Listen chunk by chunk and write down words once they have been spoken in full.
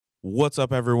What's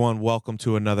up, everyone? Welcome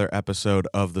to another episode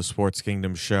of the Sports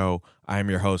Kingdom Show. I am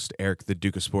your host, Eric the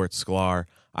Duke of Sports Sklar.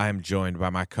 I am joined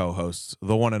by my co-hosts,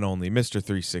 the one and only Mr.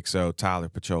 360, Tyler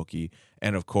Pacholke,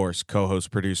 and of course, co-host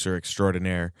producer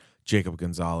extraordinaire, Jacob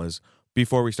Gonzalez.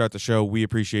 Before we start the show, we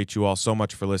appreciate you all so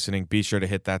much for listening. Be sure to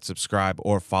hit that subscribe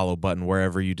or follow button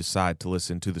wherever you decide to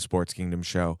listen to the Sports Kingdom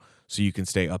Show so you can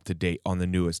stay up to date on the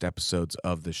newest episodes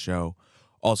of the show.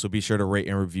 Also, be sure to rate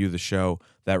and review the show.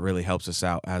 That really helps us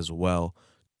out as well.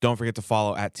 Don't forget to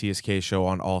follow at TSK Show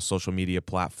on all social media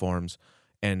platforms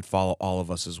and follow all of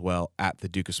us as well at the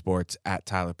Duke of Sports, at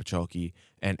Tyler Pacholke,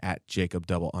 and at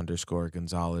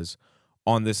Jacob_Gonzalez.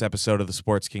 On this episode of the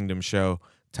Sports Kingdom Show,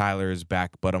 Tyler is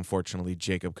back, but unfortunately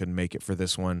Jacob couldn't make it for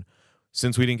this one.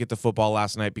 Since we didn't get to football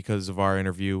last night because of our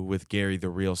interview with Gary the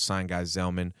Real Sign Guy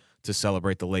Zellman to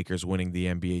celebrate the Lakers winning the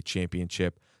NBA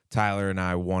championship, Tyler and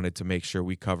I wanted to make sure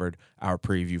we covered our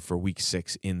preview for Week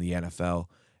 6 in the NFL,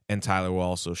 and Tyler will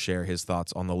also share his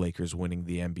thoughts on the Lakers winning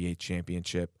the NBA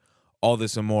championship. All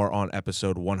this and more on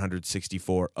episode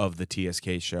 164 of the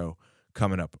TSK Show,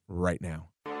 coming up right now.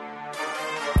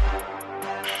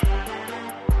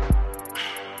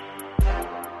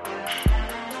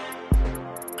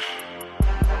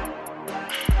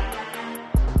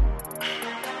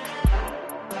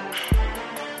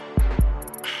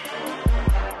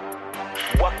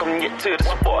 Welcome to the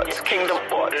Sports Kingdom.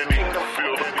 Feel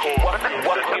the chord.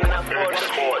 Welcome to the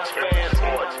Sports fans.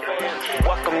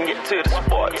 Welcome to the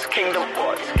Sports Kingdom.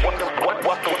 Welcome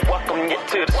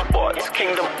to the Sports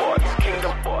Kingdom.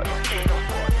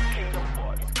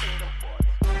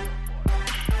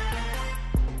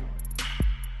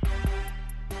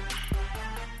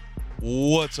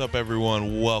 What's up,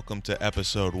 everyone? Welcome to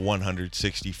episode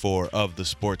 164 of the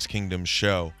Sports Kingdom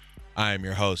Show. I am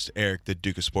your host, Eric the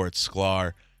Duke of Sports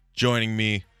Sklar. Joining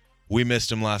me, we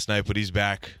missed him last night, but he's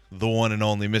back. The one and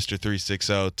only Mr.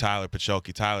 360, Tyler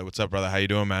Pacholke. Tyler, what's up, brother? How you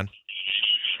doing, man?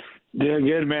 Doing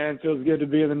good, man. Feels good to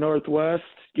be in the Northwest.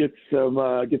 Get some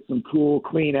cool,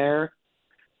 clean air.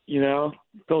 You know,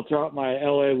 filter out my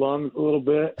LA lungs a little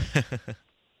bit.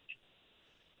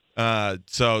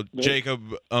 So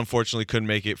Jacob unfortunately couldn't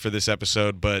make it for this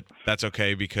episode, but that's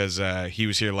okay because he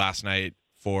was here last night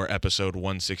for episode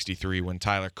 163 when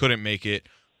Tyler couldn't make it.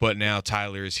 But now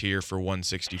Tyler is here for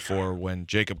 164 when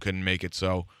Jacob couldn't make it.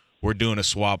 So we're doing a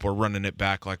swap. We're running it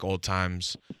back like old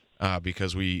times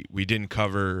because we didn't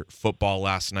cover football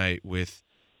last night with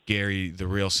Gary, the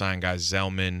Real Sign Guy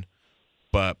Zellman.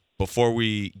 But before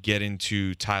we get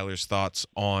into Tyler's thoughts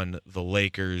on the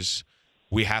Lakers,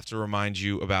 we have to remind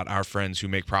you about our friends who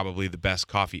make probably the best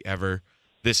coffee ever.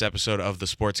 This episode of the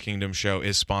Sports Kingdom Show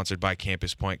is sponsored by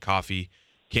Campus Point Coffee.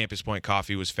 Campus Point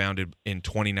Coffee was founded in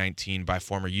 2019 by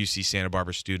former UC Santa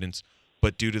Barbara students,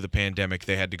 but due to the pandemic,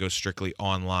 they had to go strictly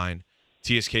online.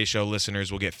 TSK Show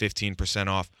listeners will get 15%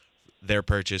 off their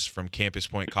purchase from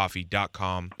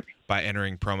campuspointcoffee.com by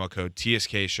entering promo code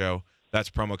TSK Show. That's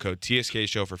promo code TSK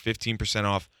Show for 15%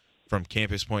 off from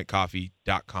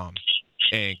campuspointcoffee.com.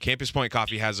 And Campus Point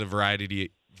Coffee has a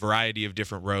variety of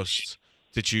different roasts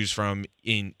to choose from.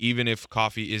 Even if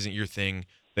coffee isn't your thing,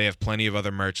 they have plenty of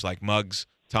other merch like mugs,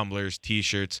 tumblers,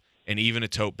 t-shirts, and even a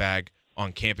tote bag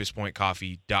on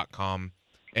campuspointcoffee.com.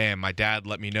 And my dad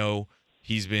let me know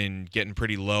he's been getting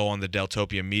pretty low on the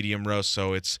Deltopia medium roast,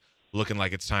 so it's looking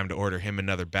like it's time to order him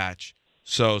another batch.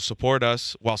 So support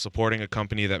us while supporting a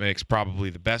company that makes probably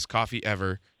the best coffee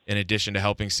ever, in addition to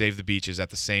helping save the beaches at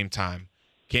the same time.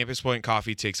 Campus Point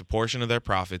Coffee takes a portion of their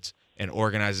profits and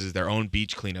organizes their own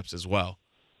beach cleanups as well.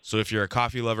 So if you're a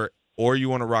coffee lover or you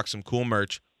want to rock some cool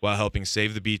merch while helping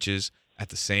save the beaches at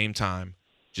the same time,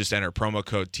 just enter promo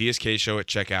code TSK Show at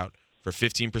checkout for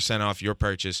 15% off your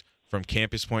purchase from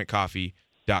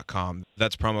campuspointcoffee.com.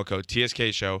 That's promo code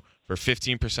TSK Show for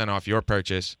 15% off your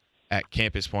purchase at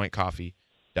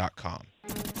campuspointcoffee.com.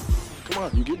 Come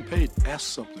on, you're getting paid. Ask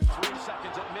something. 3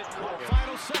 seconds at midcourt.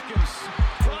 Final seconds.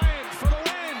 Bryant for the win.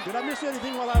 Did I miss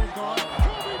anything while I was gone?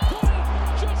 Kobe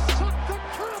Bryant just sucked the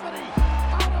gravity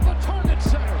out of the Target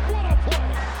Center. What a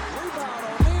play. Rebound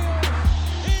O'Neal.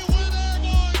 He went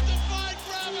airborne, defied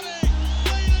gravity,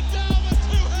 laid it down with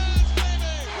 2 hands,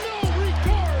 baby. No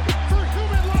regard for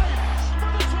human life.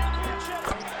 For the championship.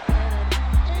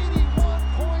 And an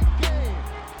 81-point game.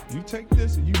 You take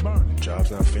this and you burn it.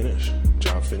 Job's not finished.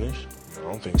 Job finished? I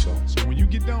don't think so. So when you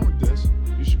get done with this,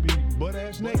 you should be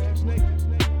butt-ass naked.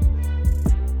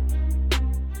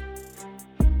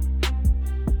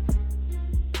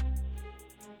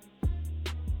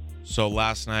 So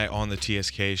last night on the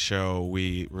TSK Show,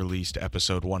 we released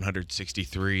episode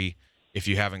 163. If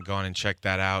you haven't gone and checked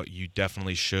that out, you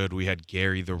definitely should. We had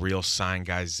Gary, the Real Sign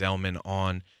Guy Zellman,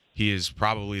 on. he is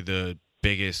probably the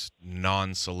biggest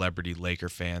non-celebrity Laker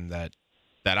fan that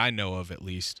I know of, at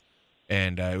least.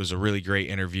 And it was a really great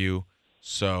interview,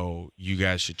 so you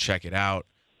guys should check it out.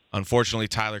 Unfortunately,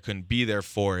 Tyler couldn't be there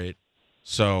for it,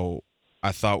 so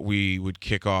I thought we would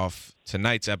kick off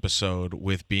tonight's episode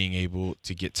with being able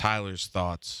to get Tyler's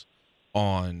thoughts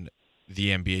on the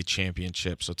NBA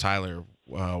championship. So, Tyler,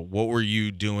 what were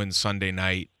you doing Sunday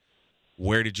night?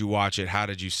 Where did you watch it? How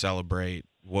did you celebrate?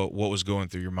 What was going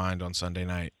through your mind on Sunday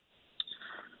night?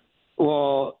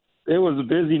 Well, it was a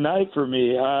busy night for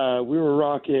me. We were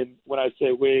rocking, when I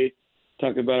say we,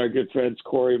 talking about our good friends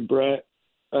Corey and Brett,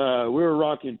 we were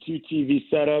rocking 2 TV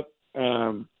setup.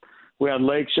 We had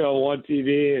Lake Show on one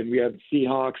TV, and we had the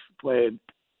Seahawks playing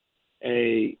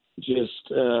a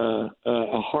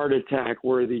heart attack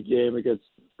worthy game against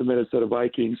the Minnesota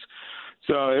Vikings.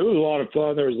 So it was a lot of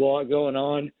fun. There was a lot going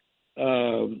on.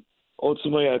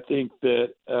 Ultimately, I think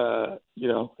that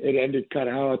it ended kind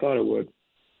of how I thought it would.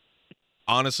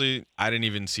 Honestly, I didn't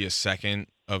even see a second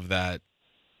of that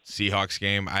Seahawks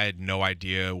game. I had no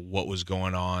idea what was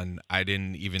going on. I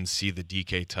didn't even see the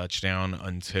DK touchdown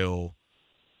until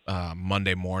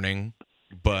Monday morning.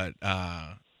 But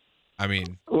well,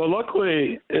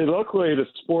 luckily the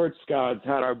sports gods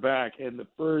had our back, and the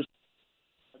first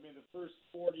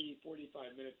 40,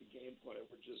 45 minutes of gameplay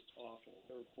were just awful.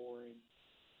 They were boring.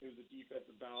 It was a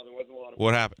defensive battle. There wasn't a lot of.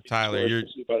 What happened, Tyler?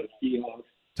 By the Seahawks.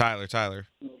 Tyler. Tyler.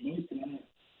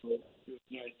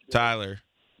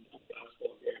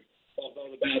 Although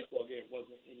the basketball game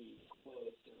wasn't any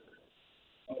close.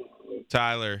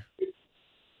 Tyler.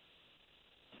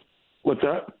 What's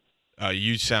that?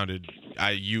 You sounded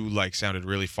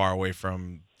really far away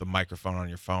from the microphone on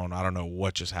your phone. I don't know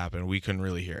what just happened. We couldn't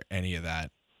really hear any of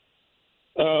that.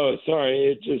 Oh,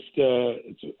 sorry. It just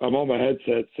I'm on my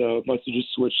headset, so it must have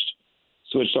just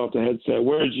switched off the headset.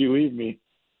 Where did you leave me?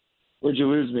 Where'd you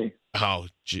lose me? Oh,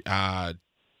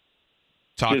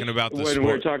 talking about the when sport.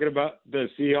 we were talking about the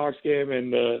Seahawks game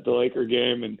and the Laker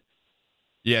game, and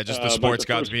yeah, just the sports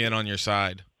gods being on your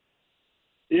side.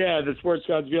 Yeah, the sports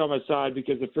gods being on my side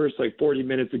because the first 40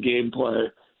 minutes of gameplay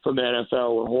from the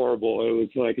NFL were horrible. It was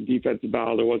like a defensive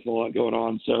battle. There wasn't a lot going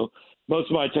on, so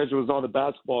most of my attention was on the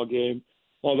basketball game.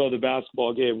 Although the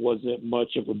basketball game wasn't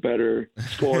much of a better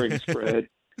scoring spread.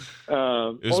 It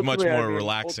was much more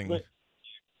relaxing.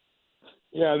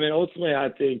 Ultimately, I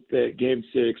think that Game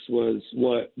 6 was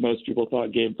what most people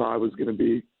thought Game 5 was going to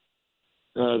be.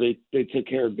 They took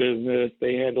care of business.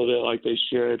 They handled it like they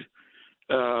should.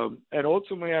 And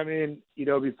ultimately,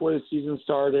 before the season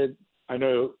started, I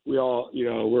know we all,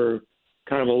 we're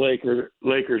kind of a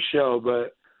Lakers show,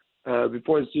 but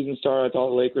before the season started, I thought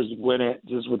the Lakers would win it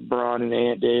just with Bron and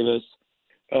Ant Davis.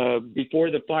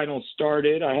 Before the finals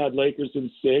started, I had Lakers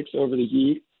in 6 over the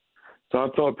Heat. So I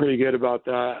felt pretty good about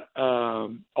that.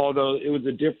 Although it was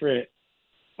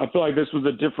I feel like this was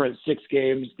a different 6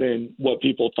 games than what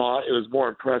people thought. It was more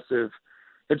impressive.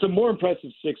 It's a more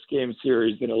impressive 6-game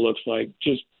series than it looks like,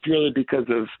 just purely because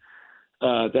of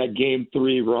that Game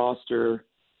 3 roster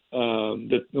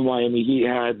that the Miami Heat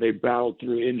had. They battled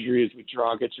through injuries with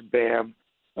Dragic and Bam.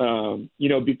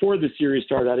 Before the series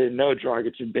started, I didn't know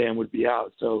Dragic and Bam would be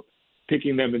out. So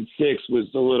picking them in 6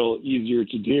 was a little easier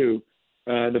to do.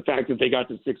 The fact that they got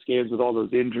to 6 games with all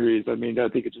those injuries, I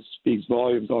think it just speaks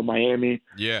volumes on Miami.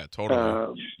 Yeah,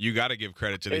 totally. You got to give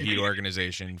credit to the Heat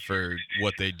organization for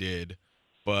what they did.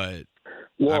 But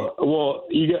before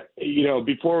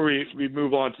we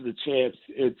move on to the champs,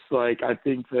 it's I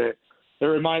think that it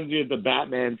reminds me of the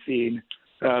Batman scene,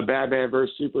 Batman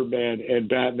versus Superman, and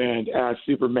Batman asked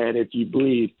Superman if you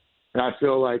bleed. And I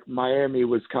feel like Miami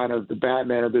was kind of the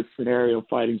Batman of this scenario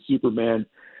fighting Superman.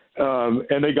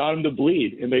 And they got him to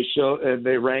bleed, and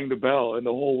they rang the bell, and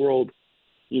the whole world,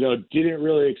 didn't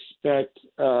really expect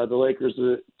the Lakers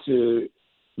to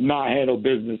not handle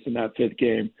business in that 5th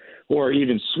game or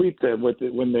even sweep them with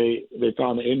it when they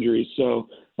found the injuries. So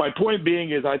my point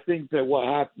being is I think that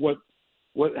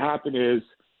what happened is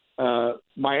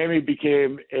Miami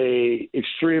became a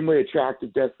extremely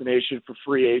attractive destination for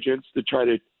free agents to try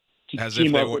to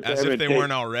team up with them. As if they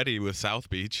weren't already with South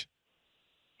Beach.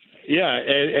 Yeah,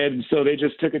 and so they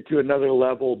just took it to another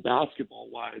level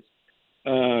basketball-wise.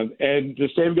 And the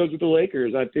same goes with the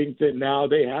Lakers. I think that now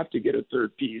they have to get a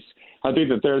third piece. I think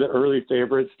that they're the early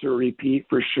favorites to repeat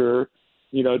for sure,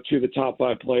 to the top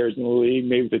 5 players in the league,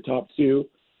 maybe the top 2.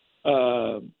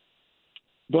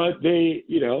 But they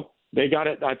got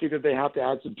it. I think that they have to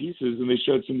add some pieces, and they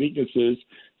showed some weaknesses.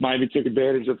 Miami took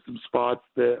advantage of some spots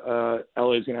that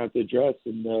LA is going to have to address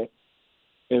in the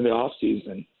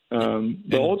offseason.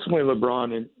 But ultimately,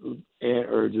 LeBron and Ant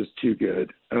are just too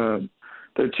good.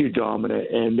 too dominant,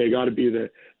 and they got to be the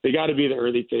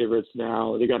early favorites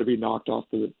now. They got to be knocked off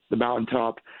the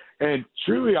mountaintop. And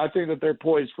truly, I think that they're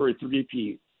poised for a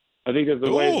three-peat. I think that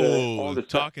the way that all the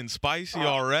talking spicy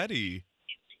already.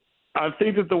 I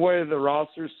think that the way the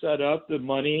roster's set up, the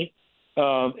money,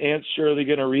 Ant's surely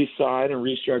going to re-sign and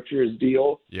restructure his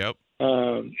deal. Yep.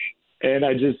 And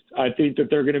I think that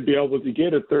they're going to be able to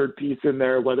get a third piece in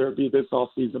there, whether it be this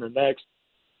offseason or next,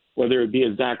 whether it be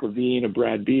a Zach LaVine, a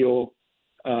Brad Beal.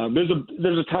 There's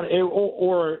a ton of,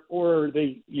 or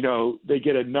they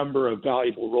get a number of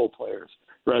valuable role players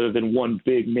rather than one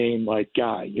big name like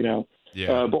guy,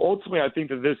 Yeah. But ultimately, I think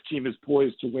that this team is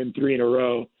poised to win 3 in a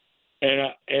row,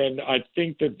 and I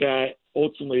think that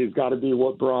ultimately has got to be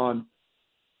what Bron,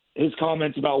 his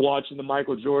comments about watching the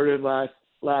Michael Jordan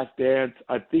last dance.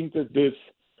 I think that this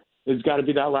has got to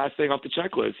be that last thing off the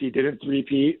checklist. He didn't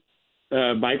three-peat.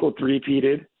 Michael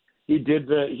three-peated. He did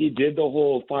the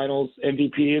whole finals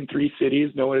MVP in 3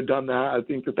 cities. No one had done that. I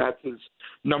think that that's his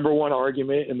number one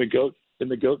argument in the GOAT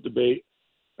debate.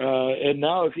 And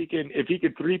now if he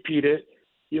could three-peat it,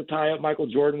 he'll tie up Michael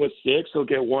Jordan with 6. He'll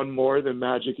get one more than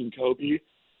Magic and Kobe.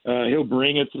 He'll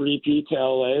bring a three-peat to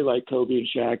LA like Kobe and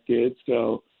Shaq did.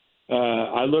 So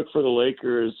I look for the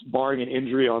Lakers, barring an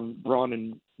injury on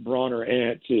Bron or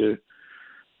Ant, to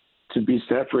be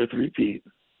set for a three-peat.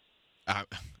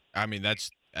 I mean,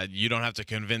 that's you don't have to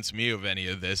convince me of any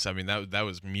of this. I mean, that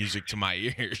was music to my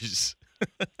ears.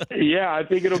 Yeah, I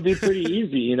think it'll be pretty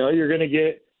easy. You're gonna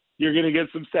get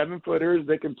some 7-footers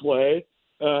that can play.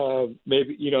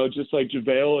 Maybe just like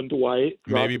JaVale and Dwight.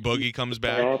 Maybe Boogie comes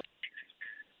back.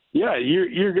 Yeah,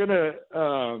 you're gonna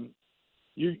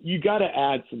you got to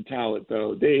add some talent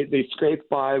though. They scraped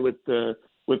by with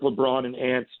LeBron and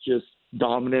Ant's just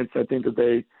dominance. I think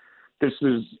that this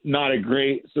is not a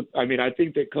great. I mean, I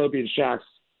think that Kobe and Shaq's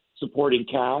supporting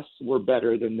cast were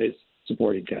better than this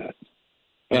supporting cast.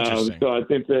 So I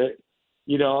think that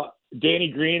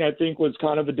Danny Green, I think, was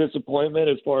kind of a disappointment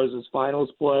as far as his finals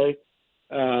play.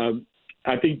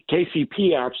 I think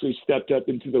KCP actually stepped up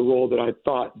into the role that I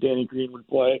thought Danny Green would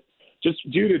play, just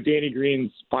due to Danny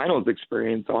Green's finals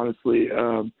experience. Honestly, it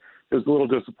was a little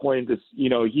disappointing.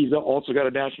 He's also got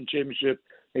a national championship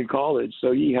in college,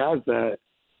 so he has that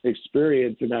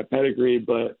experience and that pedigree.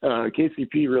 But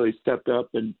KCP really stepped up,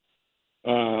 and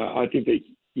I think that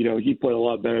he played a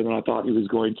lot better than I thought he was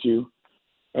going to.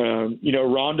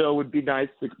 Rondo would be nice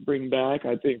to bring back.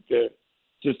 I think that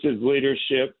just his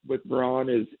leadership with Bron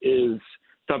is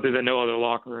something that no other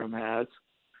locker room has.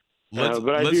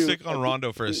 Let's stick on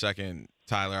Rondo for a second,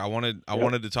 Tyler. I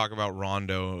wanted to talk about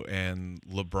Rondo and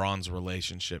LeBron's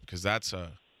relationship, because that's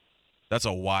a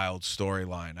wild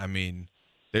storyline. I mean,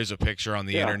 there's a picture on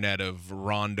the internet of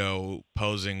Rondo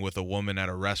posing with a woman at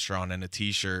a restaurant in a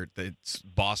T-shirt that's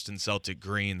Boston Celtic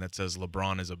green that says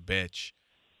 "LeBron is a bitch,"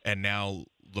 and now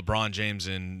LeBron James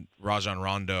and Rajon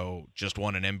Rondo just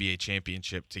won an NBA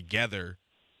championship together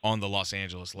on the Los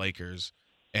Angeles Lakers.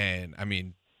 And, I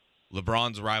mean,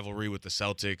 LeBron's rivalry with the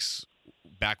Celtics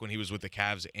back when he was with the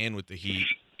Cavs and with the Heat,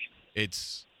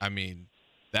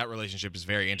 that relationship is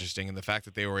very interesting. And the fact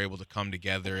that they were able to come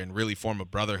together and really form a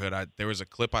brotherhood. There was a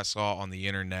clip I saw on the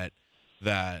internet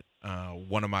that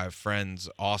one of my friends,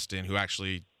 Austin, who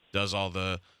actually does all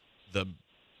the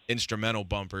instrumental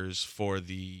bumpers for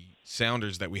the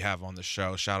sounders that we have on the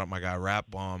show, shout out my guy Rap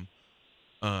Bomb,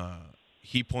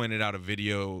 he pointed out a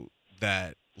video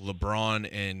that LeBron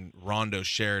and Rondo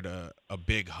shared a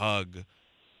big hug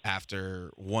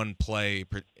after one play.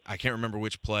 I can't remember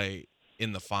which play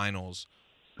in the finals,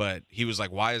 but he was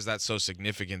like, why is that so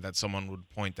significant that someone would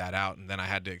point that out? And then I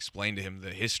had to explain to him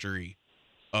the history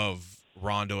of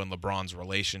Rondo and LeBron's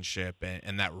relationship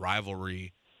and that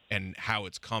rivalry and how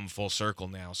it's come full circle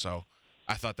now. So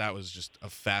I thought that was just a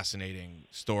fascinating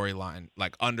storyline,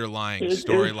 like underlying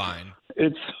storyline.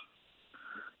 It's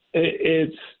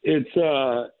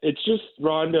just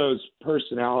Rondo's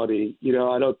personality.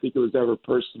 I don't think it was ever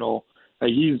personal.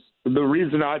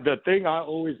 The thing I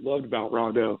always loved about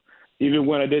Rondo, even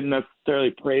when I didn't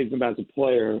necessarily praise him as a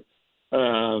player,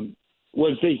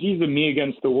 was that he's a me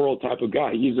against the world type of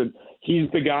guy. He's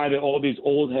the guy that all these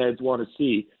old heads want to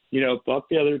see. Fuck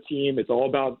the other team. It's all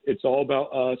about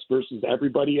us versus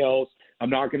everybody else. I'm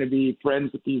not going to be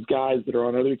friends with these guys that are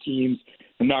on other teams.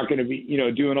 I'm not going to be,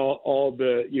 doing all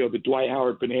the, the Dwight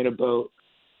Howard banana boat.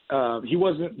 He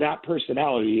wasn't that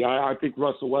personality. I think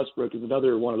Russell Westbrook is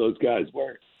another one of those guys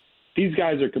where these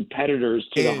guys are competitors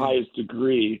to the highest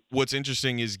degree. What's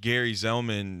interesting is Gary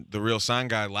Zellman, the Real Sign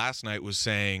guy, last night was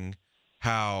saying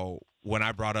how when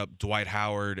I brought up Dwight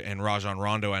Howard and Rajon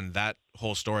Rondo and that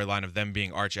whole storyline of them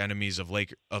being arch enemies of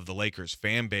the Lakers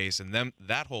fan base, and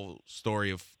that whole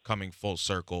story of coming full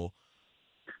circle.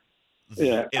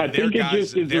 Yeah, I think it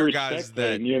just is a respect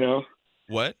thing, you know.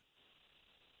 What?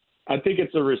 I think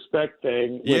it's a respect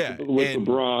thing with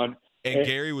LeBron. And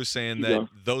Gary was saying that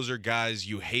those are guys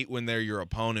you hate when they're your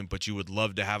opponent, but you would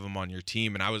love to have them on your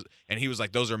team. And he was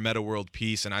like, those are Metta World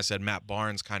Peace. And I said, Matt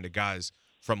Barnes kind of guys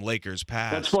from Lakers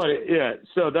past. That's funny. Yeah.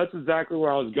 So that's exactly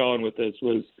where I was going with this.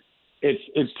 Was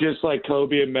it's just like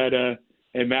Kobe and Metta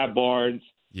and Matt Barnes.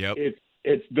 Yep.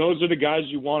 It's those are the guys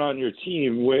you want on your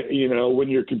team when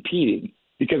you're competing,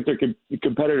 because they're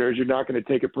competitors. You're not going to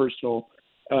take it personal.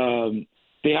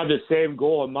 They have the same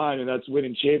goal in mind, and that's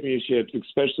winning championships,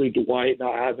 especially Dwight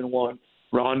not having one.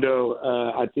 Rondo,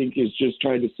 I think, is just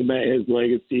trying to cement his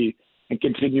legacy and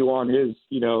continue on his,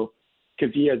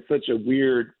 because he had such a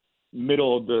weird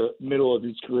middle of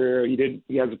his career. He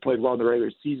hasn't played well in the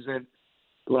regular season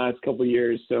the last couple of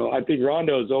years. So I think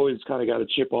Rondo's always kind of got a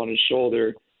chip on his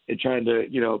shoulder and trying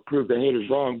to, prove the haters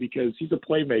wrong, because he's a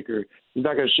playmaker. He's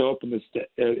not going to show up in the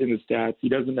stats. He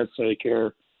doesn't necessarily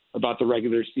care about the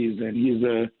regular season. He's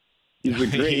a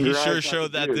great. He sure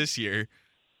showed that this year.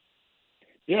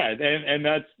 Yeah, and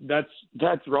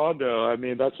that's Rondo. I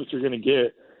mean, that's what you're going to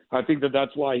get. I think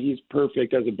that's why he's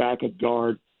perfect as a backup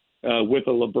guard with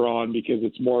a LeBron, because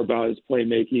it's more about his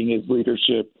playmaking, his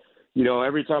leadership.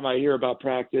 Every time I hear about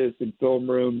practice and film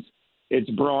rooms, it's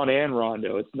Bron and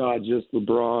Rondo. It's not just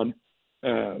LeBron.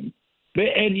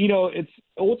 It's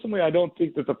ultimately, I don't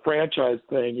think that the franchise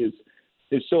thing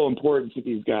is so important to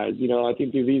these guys. I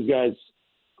think that these guys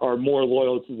are more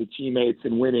loyal to the teammates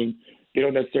and winning. They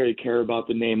don't necessarily care about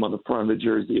the name on the front of the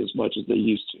jersey as much as they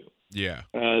used to. Yeah.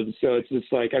 So it's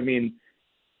just like, I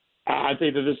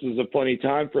think that this is a funny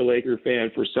time for Laker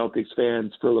fans, for Celtics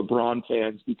fans, for LeBron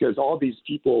fans, because all these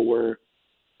people were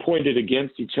pointed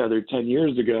against each other 10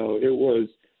 years ago. It was,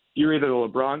 you're either a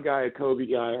LeBron guy, a Kobe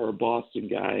guy, or a Boston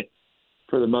guy.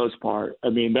 For the most part. I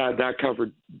mean, that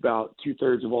covered about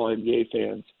 2/3 of all NBA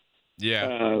fans.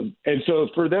 Yeah. And so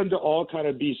for them to all kind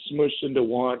of be smushed into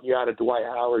one, you added Dwight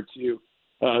Howard too.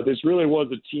 This really was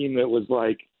a team that was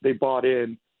like, they bought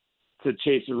in to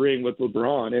chase a ring with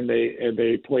LeBron, and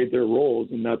they played their roles,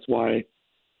 and that's why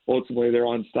ultimately they're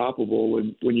unstoppable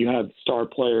when you have star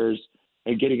players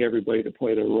and getting everybody to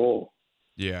play their role.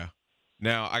 Yeah.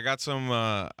 Now, I got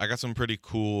some pretty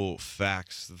cool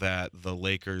facts that the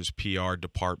Lakers PR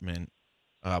department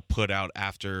put out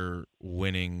after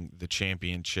winning the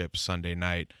championship Sunday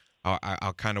night.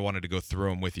 I kind of wanted to go through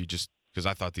them with you just because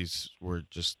I thought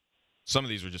some of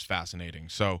these were just fascinating.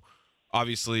 So,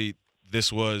 obviously,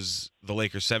 this was the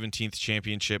Lakers' 17th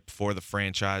championship for the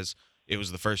franchise. It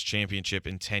was the first championship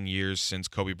in 10 years since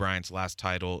Kobe Bryant's last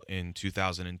title in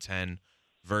 2010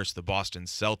 versus the Boston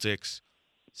Celtics.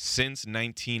 Since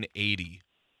 1980,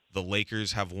 the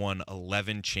Lakers have won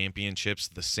 11 championships,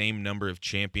 the same number of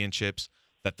championships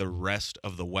that the rest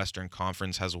of the Western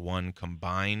Conference has won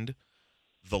combined.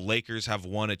 The Lakers have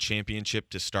won a championship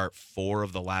to start 4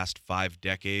 of the last 5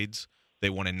 decades. They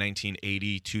won in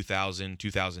 1980, 2000,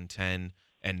 2010,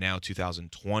 and now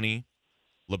 2020.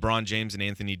 LeBron James and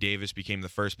Anthony Davis became the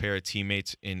first pair of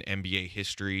teammates in NBA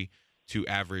history to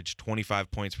average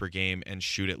 25 points per game and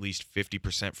shoot at least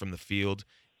 50% from the field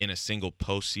in a single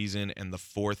postseason, and the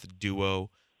 4th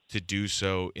duo to do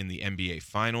so in the NBA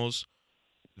Finals.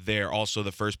 They're also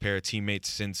the first pair of teammates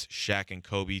since Shaq and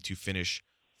Kobe to finish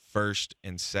first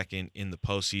and second in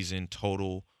postseason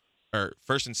total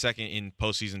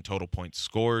points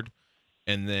scored.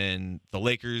 And then the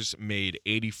Lakers made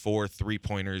 84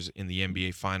 three-pointers in the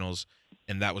NBA Finals,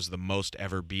 and that was the most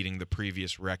ever, beating the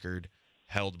previous record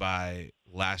held by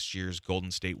last year's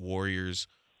Golden State Warriors,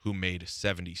 who made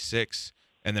 76.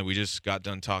 And then we just got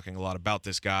done talking a lot about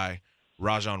this guy,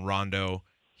 Rajon Rondo.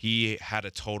 He had a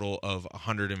total of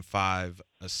 105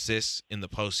 assists in the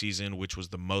postseason, which was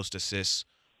the most assists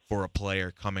for a player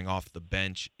coming off the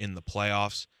bench in the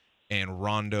playoffs. And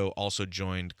Rondo also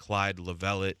joined Clyde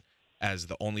Leveillette as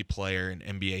the only player in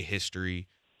NBA history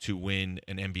to win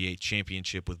an NBA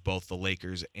championship with both the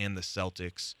Lakers and the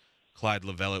Celtics. Clyde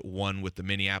Leveillette won with the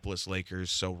Minneapolis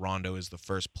Lakers, so Rondo is the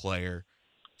first player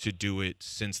to do it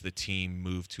since the team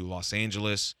moved to Los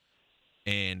Angeles.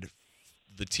 And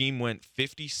the team went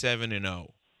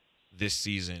 57-0 this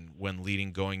season when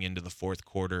leading going into the fourth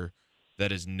quarter.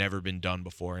 That has never been done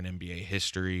before in NBA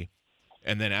history.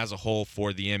 And then as a whole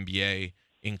for the NBA,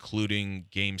 including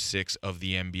Game 6 of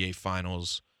the NBA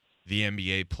Finals, the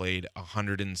NBA played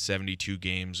 172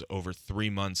 games over 3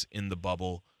 months in the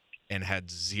bubble and had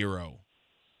zero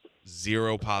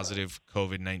positive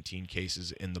COVID-19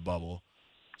 cases in the bubble.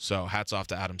 So hats off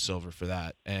to Adam Silver for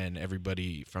that, and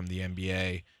everybody from the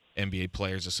NBA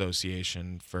Players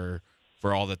Association for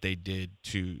all that they did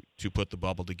to put the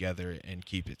bubble together and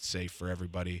keep it safe for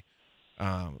everybody.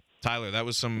 Tyler, that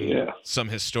was some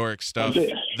historic stuff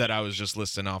that I was just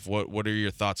listing off. What are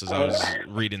your thoughts as I was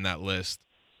reading that list?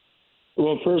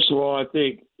 Well, first of all, I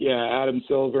think, Adam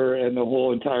Silver and the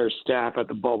whole entire staff at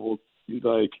the bubble,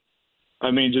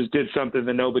 just did something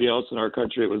that nobody else in our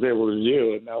country was able to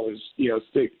do, and that was,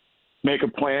 make a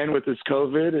plan with this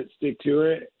COVID and stick to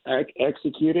it,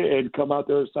 execute it, and come out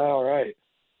the other side all right.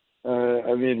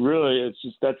 Really,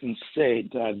 that's insane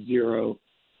to have zero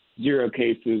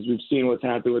cases. We've seen what's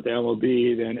happened with the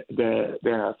MLB, the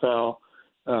NFL.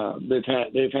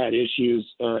 They've had issues.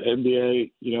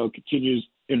 NBA, continues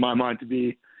in my mind to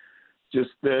be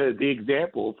just the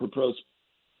example for pro.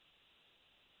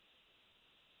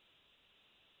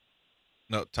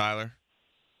 No, Tyler.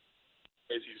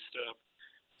 Crazy stuff.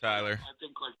 Tyler. I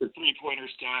think the 3-pointer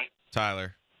stat.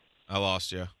 Tyler, I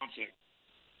lost you.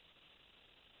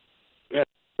 Yeah,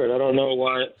 I don't know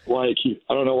why it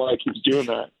keeps doing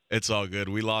that. It's all good.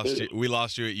 We lost you. We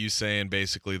lost you at you saying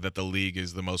basically that the league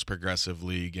is the most progressive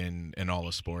league in all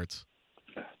of sports.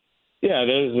 Yeah,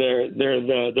 they're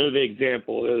the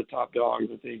example. They're the top dogs.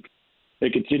 I think they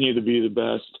continue to be the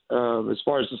best. As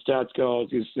far as the stats go, I was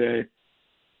going to say,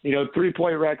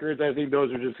 3-point records, I think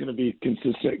those are just going to be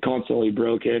constantly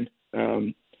broken.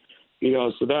 So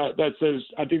that says,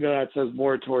 I think that says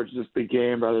more towards just the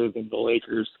game rather than the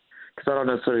Lakers, because I don't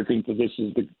necessarily think that this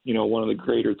is one of the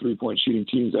greater 3-point shooting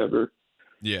teams ever.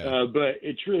 Yeah. But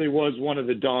it truly was one of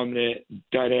the dominant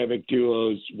dynamic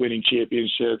duos winning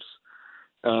championships,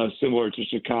 similar to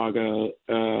Chicago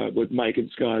with Mike and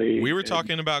Scottie. We were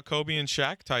talking about Kobe and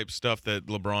Shaq type stuff that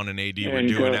LeBron and AD were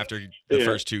doing after the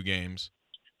first two games.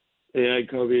 Yeah,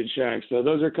 Kobe and Shaq. So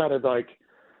those are kind of like,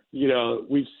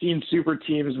 we've seen super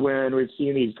teams win. We've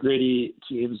seen these gritty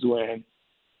teams win.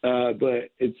 But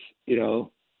it's,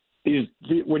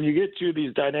 when you get to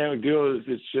these dynamic duos,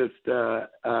 it's just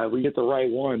we get the right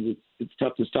ones. It's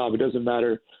tough to stop. It doesn't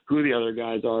matter who the other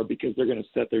guys are because they're going to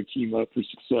set their team up for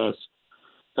success.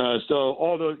 So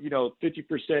all those,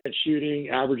 50% shooting,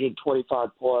 averaging 25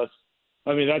 plus.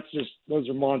 Those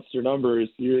are monster numbers.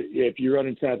 If you run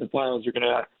into the finals, you're going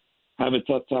to have a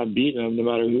tough time beating them, no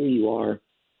matter who you are.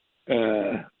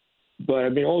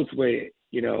 But ultimately,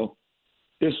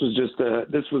 this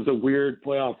was a weird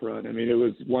playoff run. It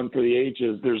was one for the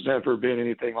ages. There's never been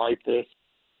anything like this.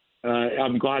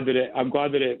 I'm glad that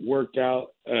it worked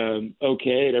out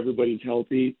okay and everybody's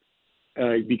healthy,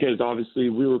 because obviously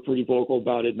we were pretty vocal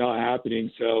about it not happening.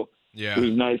 So yeah, it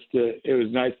was nice that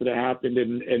it happened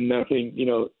and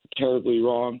nothing terribly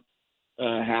wrong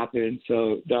happened.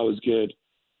 So that was good.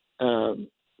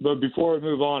 But before we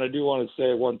move on, I do want to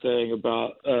say one thing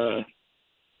about the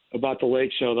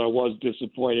Lake Show that I was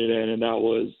disappointed in, and that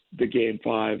was the Game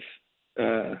 5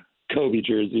 Kobe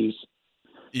jerseys.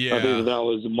 Yeah, I think that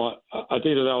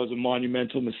was a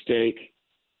monumental mistake.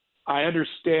 I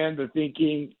understand the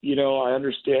thinking.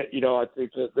 I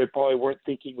think that they probably weren't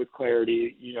thinking with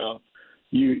clarity.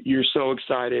 You're so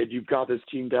excited. You've got this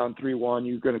team down 3-1.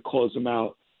 You're going to close them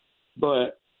out,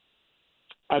 but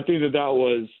I think that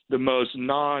was the most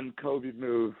non-Kobe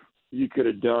move you could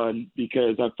have done,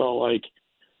 because I felt like,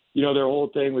 their whole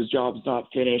thing was job's not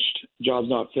finished.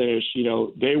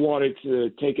 They wanted to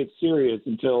take it serious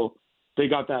until they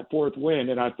got that fourth win,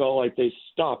 and I felt like they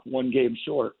stopped one game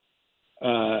short.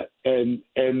 And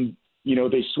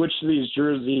they switched to these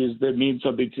jerseys that mean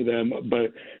something to them,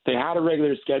 but they had a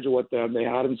regular schedule with them. They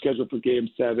had them scheduled for Game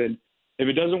 7. If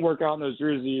it doesn't work out in those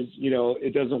jerseys,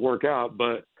 it doesn't work out,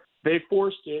 but they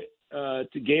forced it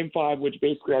to Game 5, which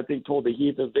basically I think told the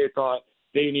Heat that they thought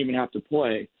they didn't even have to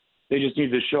play. They just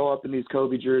needed to show up in these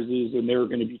Kobe jerseys, and they were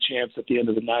going to be champs at the end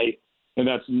of the night. And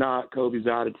that's not Kobe's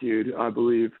attitude, I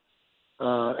believe.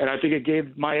 And I think it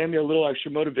gave Miami a little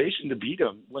extra motivation to beat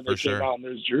them when they came out in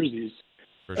those jerseys.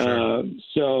 For sure.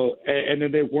 And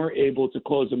then they weren't able to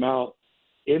close them out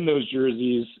in those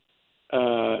jerseys,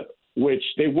 which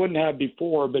they wouldn't have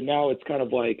before, but now it's kind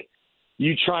of like,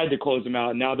 you tried to close them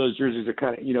out, and now those jerseys are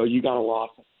kind of, you got a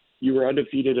loss. You were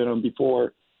undefeated in them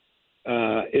before.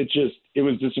 It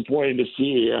was disappointing to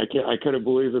see. I couldn't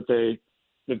believe that they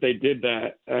did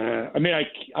that.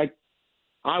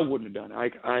 I wouldn't have done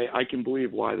it. I can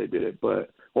believe why they did it, but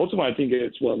ultimately I think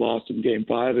it's what lost them Game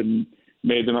 5 and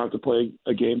made them have to play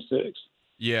a Game 6.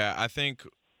 Yeah, I think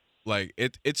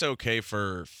it's okay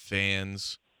for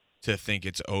fans to think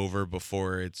it's over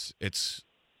before it's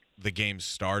the game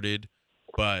started.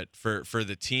 But for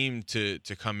the team to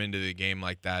come into the game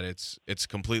like that, it's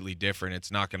completely different.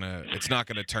 It's not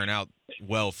gonna turn out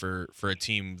well for a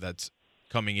team that's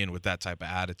coming in with that type of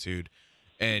attitude.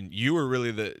 And you were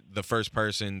really the first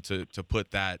person to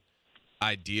put that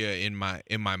idea in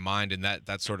my mind and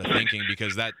that sort of thinking,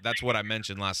 because that's what I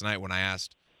mentioned last night when I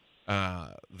asked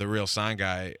the Real Sign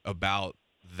Guy about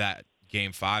that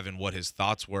Game 5 and what his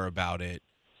thoughts were about it.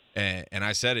 And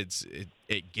I said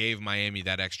it gave Miami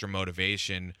that extra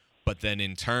motivation, but then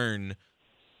in turn,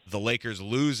 the Lakers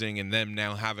losing and them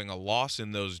now having a loss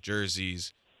in those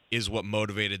jerseys is what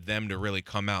motivated them to really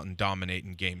come out and dominate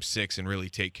in Game 6 and really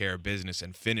take care of business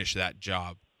and finish that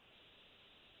job.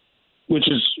 Which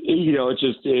is,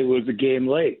 it was a game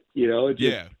late.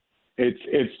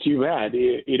 It's too bad.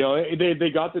 They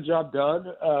got the job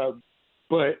done,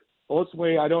 but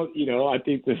ultimately, I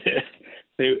think that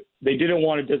they didn't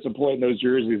want to disappoint in those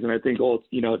jerseys, and I think,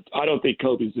 I don't think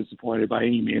Kobe's disappointed by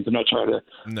any means. I'm not trying to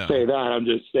say that. I'm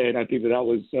just saying I think that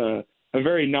was a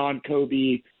very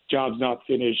non-Kobe, job's not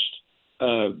finished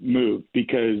move,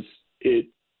 because it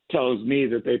tells me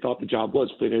that they thought the job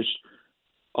was finished.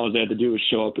 All they had to do was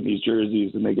show up in these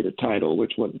jerseys and they get a title,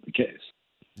 which wasn't the case.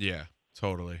 Yeah,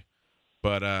 totally.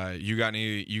 But you got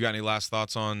any last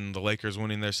thoughts on the Lakers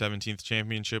winning their 17th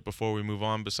championship before we move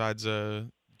on, besides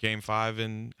Game 5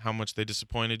 and how much they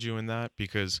disappointed you in that?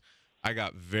 Because I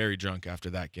got very drunk after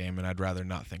that game, and I'd rather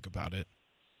not think about it.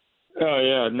 Oh,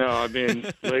 yeah. No, I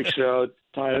mean, Lake Show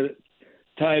tied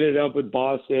it up with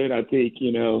Boston. I think,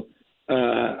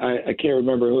 I can't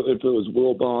remember if it was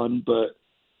Wilbon, but,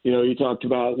 you talked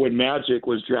about when Magic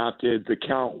was drafted, the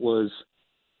count was,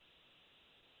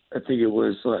 I think it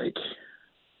was like,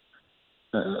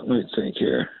 let me think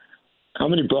here. How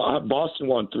many? Boston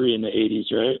won 3 in the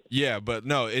 80s, right? Yeah, but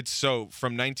no, it's so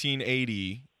from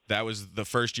 1980, that was the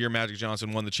first year Magic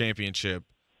Johnson won the championship.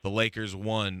 The Lakers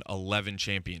won 11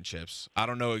 championships. I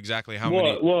don't know exactly how many.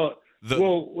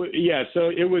 Yeah. So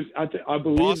it was. I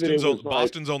believe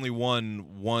Boston's only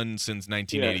won one since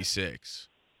 1986. Yeah.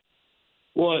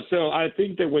 Well, so I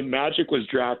think that when Magic was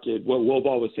drafted, what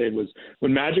Wilbon was saying was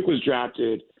when Magic was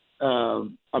drafted,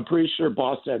 I'm pretty sure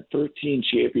Boston had 13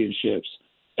 championships,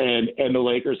 and the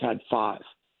Lakers had 5.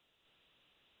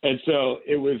 And so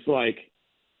it was like,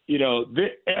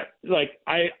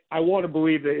 I want to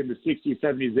believe that in the 60s,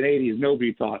 70s, and 80s,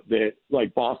 nobody thought that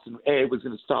Boston, A, was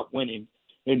going to stop winning,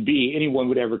 and B, anyone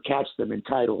would ever catch them in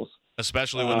titles.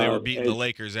 Especially when they were beating the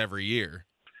Lakers every year.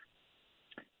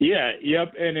 Yeah,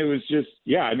 yep, and it was just,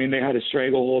 they had a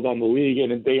stranglehold on the league,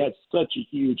 and they had such a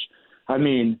huge,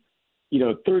 13-5.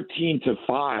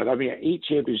 8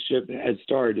 championship head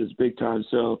start is big time.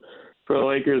 So for the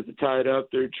Lakers to tie it up,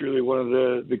 they're truly one of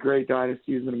the great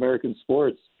dynasties in American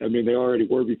sports. They already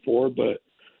were before, but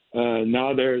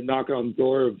now they're knocking on the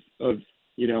door of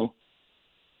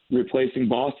replacing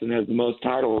Boston as the most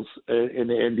titles in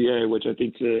the NBA, which I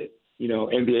think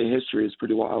NBA history is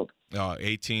pretty wild.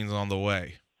 18's on the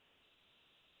way.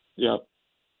 Yep.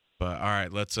 But all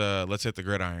right, let's hit the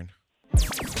gridiron. I'm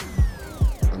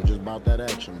just about that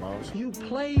action, boss. You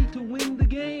play to win the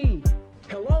game.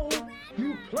 Hello?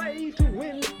 You play to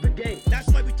win the game.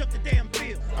 That's why we took the damn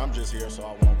field. I'm just here so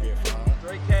I won't get fined.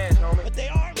 Straight cash, homie. But they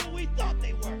are who we thought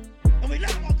they were. And we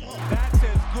let them off the hook. That's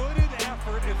as good an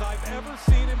effort as I've ever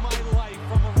seen in my life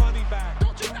from a running back.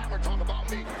 Don't you ever talk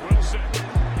about me. Wilson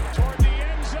toward the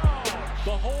end zone.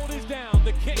 The hold is down.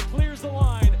 The kick clears the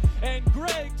line. And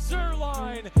Greg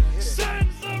Zuerlein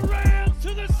sends the Rams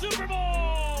to the Super Bowl.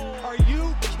 Are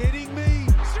you kidding me?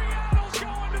 Seattle's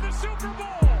going to the Super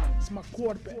Bowl. It's my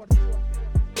quarterback.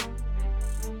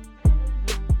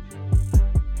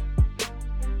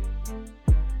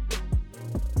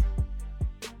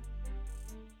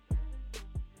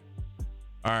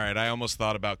 All right, I almost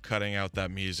thought about cutting out that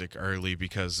music early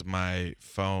because my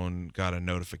phone got a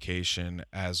notification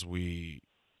as we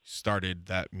started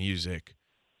that music.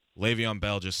 Le'Veon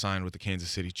Bell just signed with the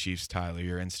Kansas City Chiefs. Tyler,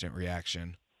 your instant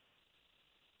reaction?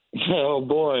 Oh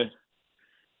boy,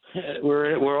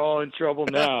 we're all in trouble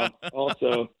now.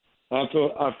 Also, I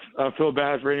feel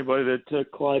bad for anybody that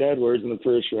took Clyde Edwards in the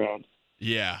first round.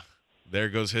 Yeah, there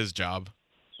goes his job.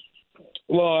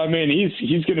 Well,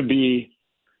 he's going to be.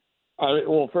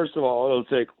 First of all, it'll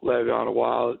take Le'Veon a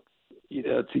while,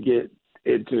 to get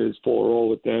into his full role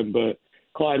with them, but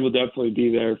Clyde will definitely be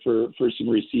there for some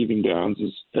receiving downs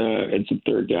and some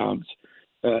third downs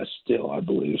still, I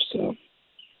believe. So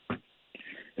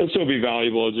it'll still be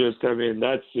valuable.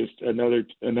 That's just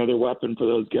another weapon for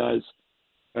those guys.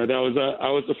 I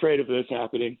was afraid of this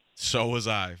happening. So was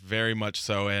I, very much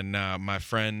so. And my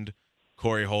friend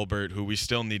Corey Holbert, who we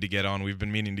still need to get on, we've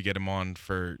been meaning to get him on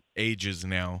for ages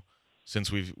now. since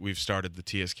we've started the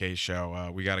TSK show.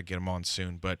 We got to get him on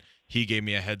soon. But he gave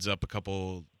me a heads up a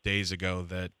couple days ago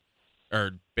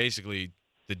or basically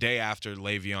the day after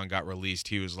Le'Veon got released,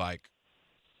 he was like,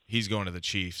 he's going to the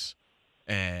Chiefs.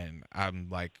 And I'm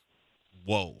like,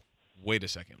 whoa, wait a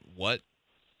second, what?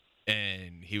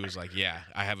 And he was like, yeah,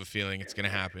 I have a feeling it's going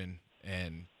to happen.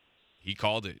 And he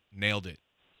called it, nailed it.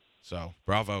 So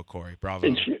bravo, Corey,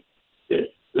 bravo.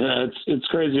 It's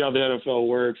crazy how the NFL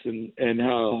works and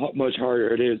how much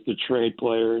harder it is to trade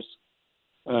players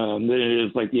than it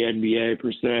is like the NBA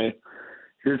per se.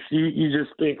 You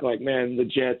just think like, man, the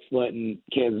Jets letting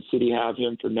Kansas City have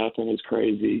him for nothing is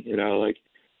crazy. You know, like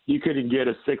you couldn't get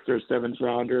a 6th or 7th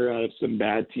rounder out of some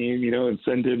bad team, you know, and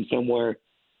send him somewhere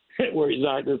where he's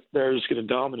not just they're just going to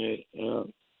dominate.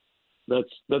 That's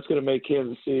going to make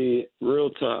Kansas City real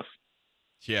tough.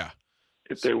 Yeah,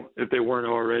 if they weren't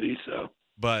already. So,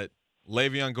 but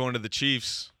Le'Veon going to the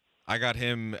Chiefs, I got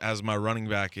him as my running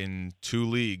back in 2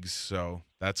 leagues, so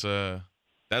that's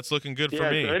looking good for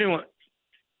me. So anyone,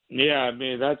 yeah, I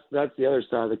mean that's the other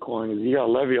side of the coin is you got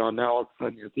Le'Veon now. All of a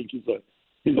sudden, you think he's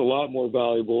a lot more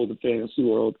valuable in the fantasy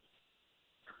world.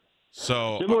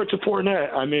 So similar to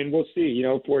Fournette. I mean, we'll see. You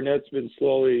know, Fournette's been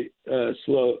a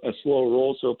slow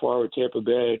roll so far with Tampa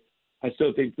Bay. I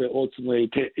still think that ultimately,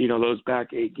 those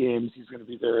back 8 games, he's going to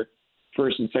be their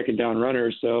first and second down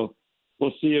runner. So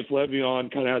we'll see if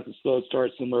Le'Veon kind of has a slow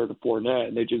start similar to Fournette,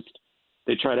 and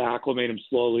they try to acclimate him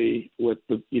slowly with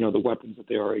the weapons that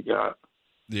they already got.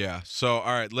 Yeah. So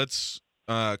all right, let's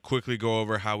quickly go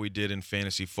over how we did in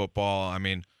fantasy football. I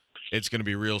mean, it's going to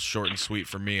be real short and sweet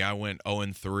for me. I went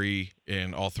 0-3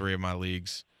 in all 3 of my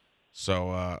leagues.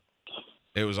 So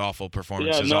it was awful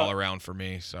performances all around for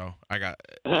me. So I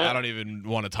don't even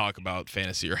want to talk about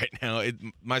fantasy right now.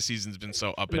 My season's been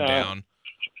so up and down.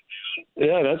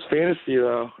 Yeah, that's fantasy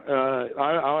though.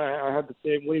 I had the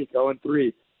same week,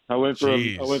 0-3. I went from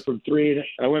 3-0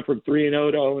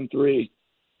 to 0-3.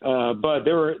 But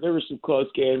there were some close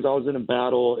games. I was in a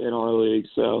battle in our league,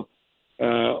 so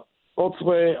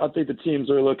ultimately I think the teams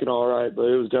are looking all right, but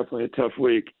it was definitely a tough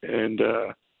week and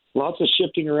lots of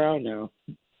shifting around now.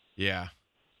 Yeah.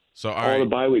 So all the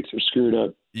bye weeks are screwed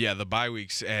up. Yeah, the bye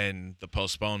weeks and the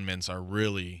postponements are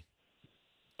really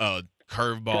a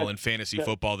curveball in fantasy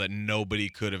football that nobody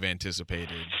could have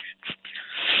anticipated.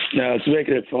 No, it's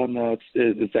making it fun though.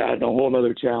 It's adding a whole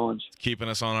other challenge. It's keeping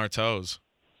us on our toes.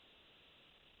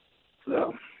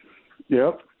 So,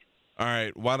 yep. All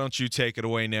right, why don't you take it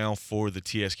away now for the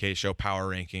TSK Show Power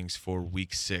Rankings for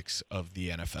Week 6 of the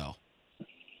NFL?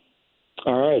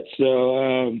 All right,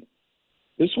 so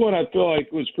this one I feel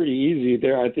like was pretty easy.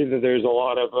 I think that there's a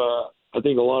lot of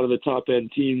the top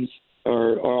end teams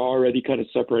are already kind of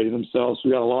separating themselves.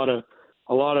 We got a lot of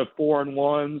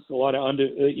 4-1s, a lot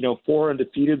of 4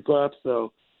 undefeated left.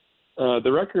 So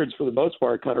the records for the most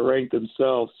part kind of rank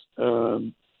themselves.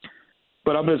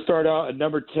 But I'm going to start out at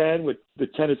number 10 with the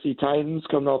Tennessee Titans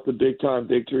coming off the big-time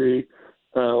victory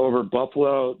over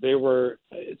Buffalo.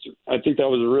 I think that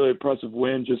was a really impressive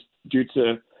win just due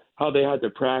to how they had to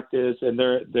practice and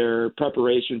their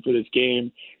preparation for this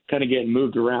game, kind of getting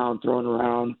moved around, thrown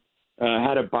around,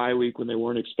 had a bye week when they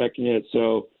weren't expecting it.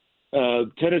 So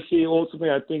Tennessee,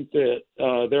 ultimately, I think that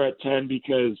they're at 10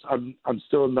 because I'm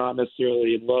still not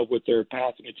necessarily in love with their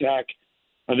passing attack.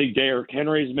 I think Derrick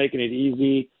Henry's making it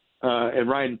easy. And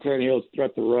Ryan Tannehill's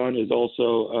threat to run is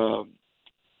also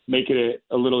making it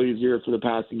a little easier for the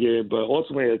passing game. But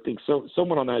ultimately, I think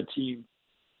someone on that team,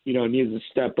 needs to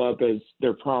step up as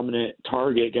their prominent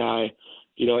target guy.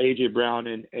 A.J. Brown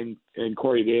and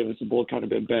Corey Davis have both kind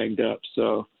of been banged up.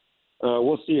 So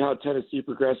we'll see how Tennessee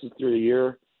progresses through the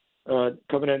year.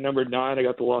 Coming at number 9, I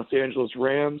got the Los Angeles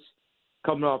Rams.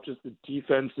 Coming off just a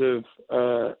defensive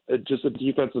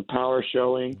power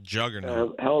showing.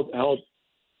 Juggernaut. Held.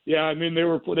 Yeah, I mean they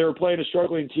were playing a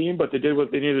struggling team, but they did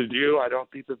what they needed to do. I don't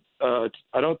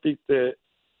think that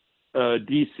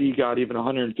DC got even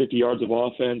 150 yards of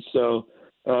offense. So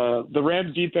the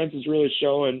Rams defense is really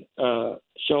showing that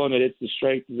it's the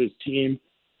strength of this team,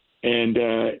 and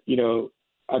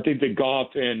I think that Goff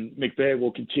and McVay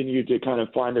will continue to kind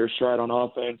of find their stride on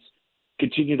offense,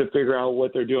 continue to figure out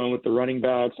what they're doing with the running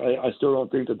backs. I still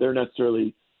don't think that they're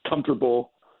necessarily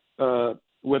comfortable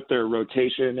with their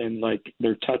rotation and like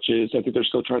their touches. I think they're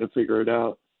still trying to figure it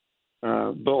out.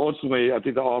 But ultimately, I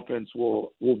think the offense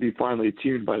will be finely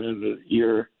tuned by the end of the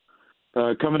year.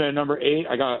 Coming in at number 8,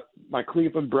 I got my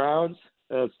Cleveland Browns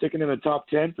sticking in the top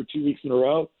 10 for 2 weeks in a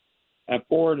row at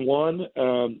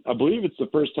 4-1. I believe it's the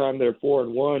first time they're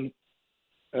 4-1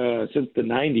 since the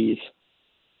 90s.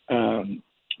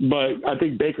 But I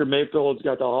think Baker Mayfield's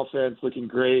got the offense looking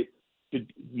great.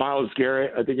 Myles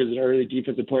Garrett, I think, is an early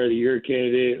Defensive Player of the Year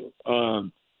candidate.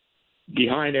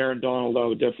 Behind Aaron Donald, I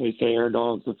would definitely say Aaron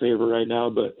Donald's the favorite right now.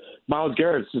 But Myles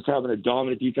Garrett's just having a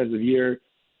dominant defensive year.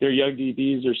 Their young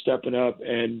DBs are stepping up,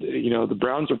 and the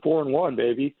Browns are 4-1,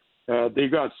 baby.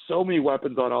 They've got so many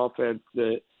weapons on offense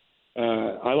that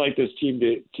I like this team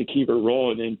to keep it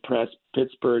rolling and press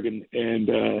Pittsburgh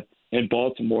and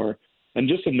Baltimore, and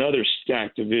just another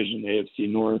stacked division, AFC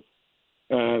North.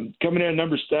 Coming in at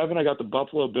number 7, I got the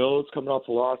Buffalo Bills coming off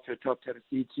a loss to a tough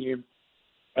Tennessee team.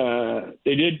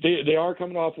 They are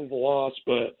coming off of a loss,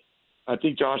 but I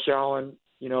think Josh Allen,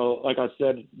 like I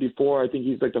said before, I think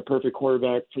he's like the perfect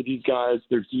quarterback for these guys.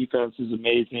 Their defense is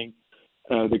amazing.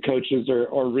 The coaches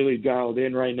are really dialed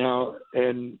in right now,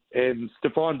 and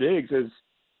Stephon Diggs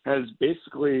has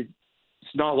basically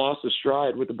not lost a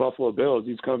stride with the Buffalo Bills.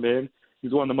 He's come in.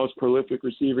 He's one of the most prolific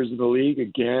receivers in the league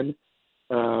again,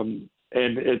 and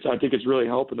I think it's really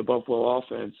helping the Buffalo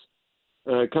offense.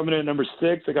 Coming in at number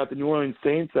 6, I got the New Orleans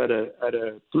Saints at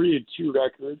a 3-2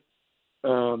 record.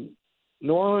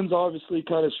 New Orleans obviously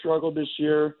kind of struggled this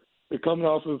year. They're coming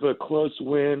off of a close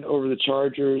win over the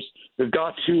Chargers. They've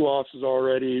got 2 losses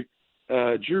already.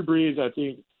 Drew Brees, I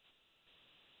think,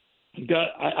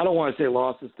 I don't want to say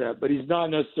lost a step, but he's not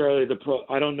necessarily the pro.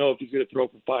 I don't know if he's going to throw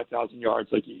for 5,000 yards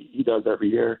like he does every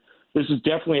year. This is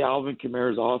definitely Alvin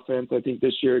Kamara's offense, I think,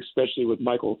 this year, especially with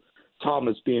Michael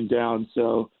Thomas being down.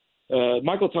 So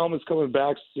Michael Thomas coming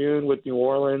back soon with New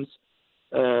Orleans.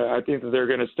 I think that they're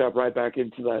going to step right back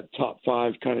into that top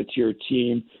 5 kind of tier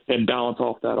team and balance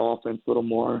off that offense a little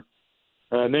more.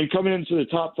 And then coming into the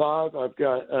top 5, I've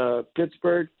got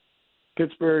Pittsburgh.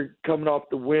 Pittsburgh coming off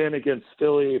the win against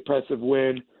Philly, impressive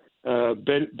win.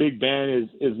 Big Ben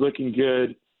is looking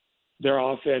good. Their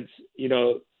offense,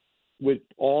 with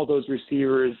all those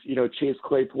receivers, Chase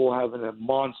Claypool having a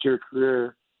monster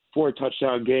career,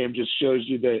 4-touchdown game just shows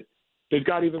you that they've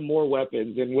got even more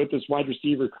weapons. And with this wide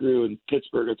receiver crew in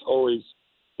Pittsburgh, it's always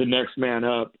the next man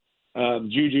up.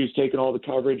 Juju's taking all the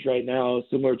coverage right now,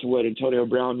 similar to what Antonio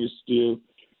Brown used to do.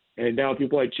 And now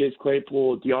people like Chase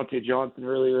Claypool, Deontay Johnson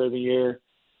earlier in the year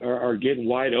are getting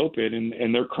wide open,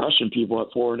 and they're crushing people at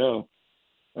 4-0.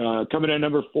 Coming in at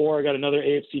number 4, I got another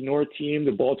AFC North team,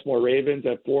 the Baltimore Ravens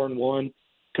at 4-1,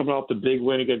 coming off the big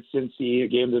win against Cincy, a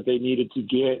game that they needed to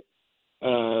get.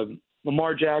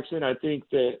 Lamar Jackson, I think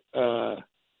that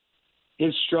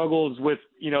his struggles with,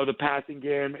 the passing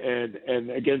game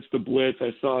and against the blitz,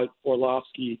 I saw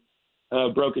Orlovsky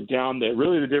broke it down that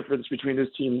really the difference between this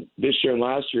team this year and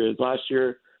last year is last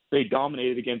year they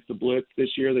dominated against the blitz.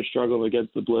 This year they're struggling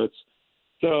against the blitz.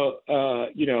 So,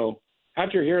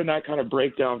 after hearing that kind of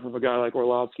breakdown from a guy like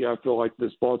Orlovsky, I feel like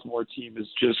this Baltimore team is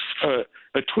just a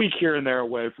tweak here and there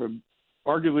away from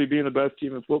arguably being the best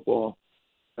team in football.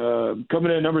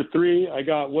 Coming in at number 3, I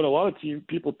got what a lot of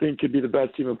people think could be the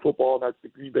best team in football, and that's the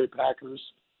Green Bay Packers.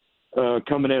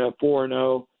 Coming in at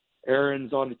 4-0.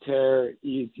 Aaron's on the tear.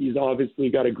 He's obviously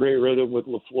got a great rhythm with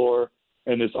LaFleur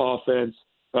and this offense.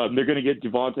 They're going to get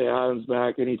Devontae Adams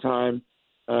back anytime.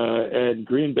 And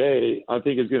Green Bay, I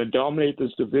think, is going to dominate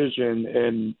this division,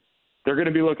 and they're going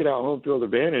to be looking at home field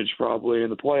advantage probably in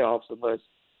the playoffs unless,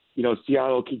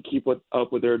 Seattle can keep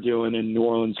up what they're doing and New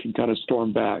Orleans can kind of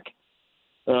storm back.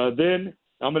 Then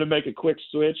I'm going to make a quick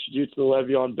switch due to the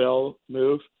Le'Veon Bell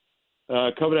move.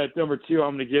 Coming at number 2,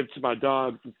 I'm going to give to my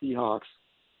dogs, the Seahawks.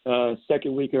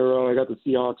 Second week in a row, I got the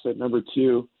Seahawks at number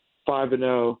 2,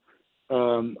 5-0.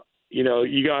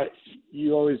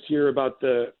 You always hear about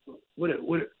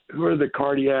who are the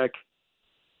cardiac?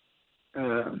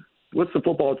 What's the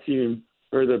football team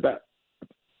or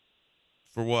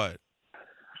for what?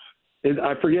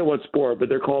 I forget what sport, but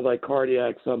they're called like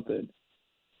cardiac something.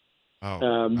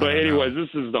 But anyways, this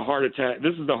is the heart attack.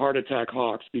 This is the heart attack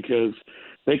Hawks because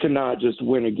they cannot just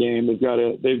win a game.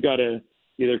 They've got to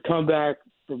either come back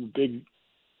from a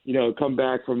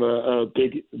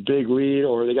big big lead,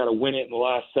 or they got to win it in the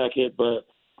last second. But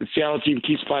the Seattle team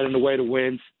keeps finding a way to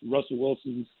win. Russell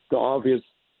Wilson's the obvious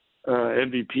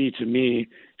MVP to me,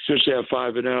 especially at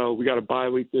 5-0. We got a bye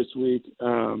week this week.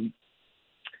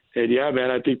 And yeah, man,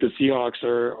 I think the Seahawks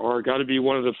are got to be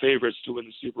one of the favorites to win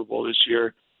the Super Bowl this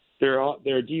year.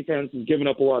 Their defense is giving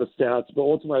up a lot of stats, but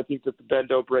ultimately I think that the bend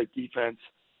don't break defense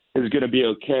is going to be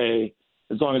okay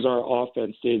as long as our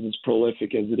offense stays as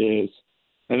prolific as it is.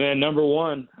 And then number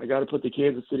 1, I got to put the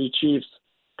Kansas City Chiefs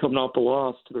coming off the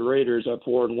loss to the Raiders at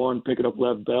 4-1, picking up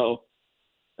Lev Bell.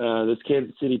 This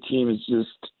Kansas City team is just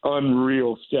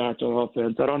unreal stacked on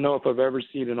offense. I don't know if I've ever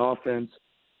seen an offense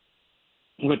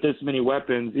with this many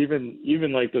weapons,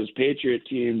 even like those Patriot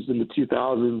teams in the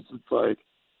 2000s. It's like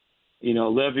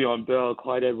Le'Veon Bell,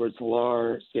 Clyde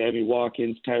Edwards-Helaire, Sammy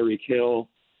Watkins, Tyreek Hill,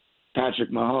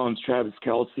 Patrick Mahomes, Travis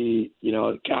Kelce.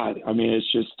 God, I mean,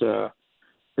 it's just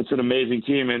it's an amazing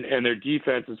team, and their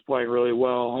defense is playing really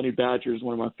well. Honey Badger is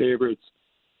one of my favorites,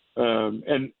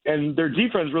 and their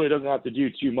defense really doesn't have to do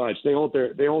too much. They hold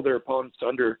their opponents to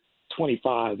under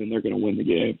 25, and they're going to win the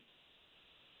game.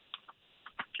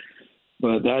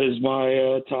 But that is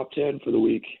my top 10 for the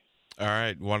week. All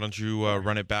right. Why don't you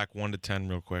run it back 1 to 10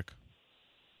 real quick?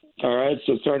 All right.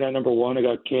 So starting at number 1, I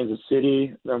got Kansas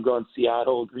City. Then I'm going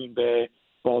Seattle, Green Bay,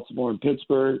 Baltimore, and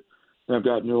Pittsburgh. Then I've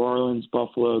got New Orleans,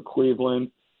 Buffalo,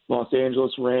 Cleveland, Los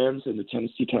Angeles Rams, and the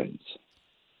Tennessee Titans.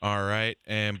 All right.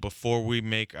 And before we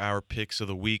make our picks of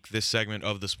the week, this segment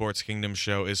of the Sports Kingdom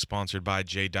show is sponsored by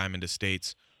J Diamond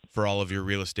Estates. For all of your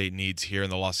real estate needs here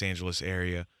in the Los Angeles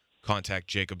area, contact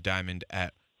Jacob Diamond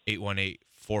at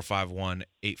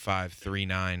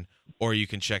 818-451-8539, or you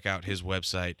can check out his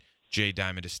website,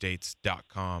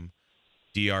 jdiamondestates.com,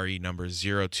 DRE number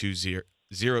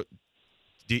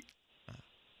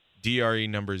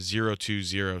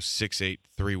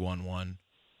 020-68311.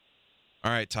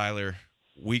 All right, Tyler,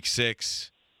 week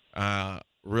 6.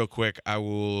 Real quick, I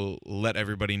will let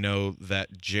everybody know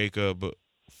that Jacob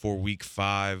for week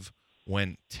 5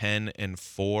 went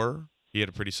 10-4. He had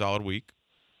a pretty solid week,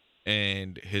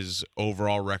 and his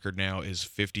overall record now is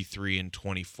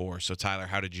 53-24. So, Tyler,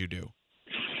 how did you do?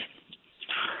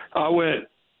 I went.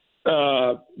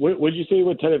 What did you say? You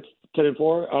went 10-4.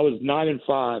 I was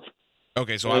 9-5.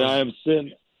 Okay, so I'm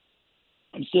sitting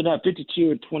at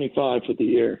 52-25 for the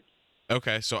year.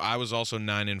 Okay, so I was also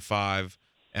 9-5,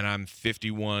 and I'm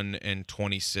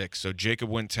 51-26. So Jacob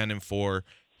went 10-4.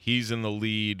 He's in the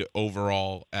lead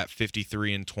overall at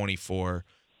 53-24.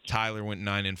 Tyler went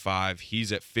 9-5.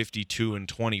 He's at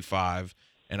 52-25,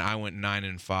 and I went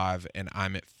 9-5, and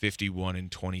I'm at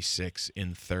 51-26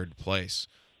 in third place.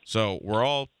 So we're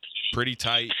all pretty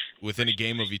tight within a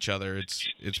game of each other.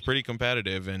 It's pretty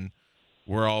competitive, and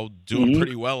we're all doing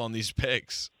pretty well on these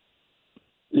picks.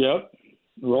 Yep,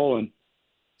 rolling.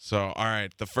 So, all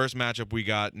right, the first matchup we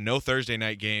got, no Thursday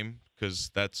night game, because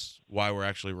that's why we're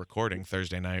actually recording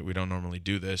Thursday night. We don't normally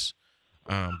do this.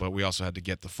 But we also had to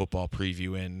get the football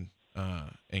preview in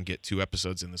and get 2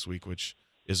 episodes in this week, which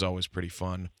is always pretty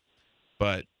fun.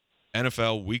 But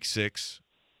NFL Week 6,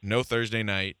 no Thursday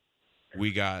night.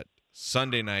 We got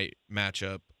Sunday night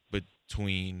matchup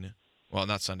between – well,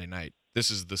 not Sunday night.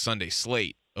 This is the Sunday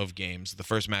slate of games. The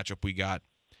first matchup we got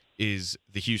is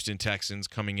the Houston Texans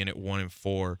coming in at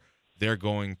 1-4. They're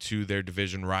going to their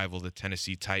division rival, the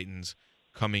Tennessee Titans,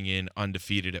 coming in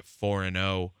undefeated at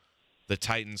 4-0. The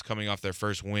Titans coming off their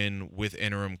first win with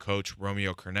interim coach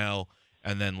Romeo Crennel,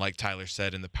 and then, like Tyler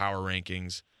said in the power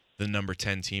rankings, the number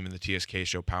 10 team in the TSK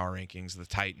Show power rankings, the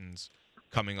Titans,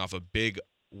 coming off a big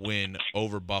win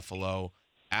over Buffalo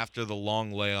after the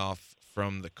long layoff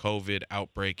from the COVID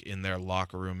outbreak in their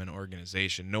locker room and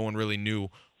organization. No one really knew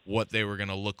what they were going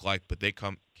to look like, but they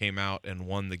came out and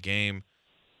won the game.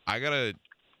 I got to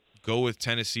go with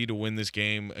Tennessee to win this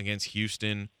game against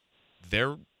Houston.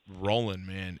 They're rolling,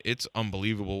 man. It's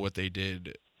unbelievable what they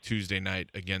did Tuesday night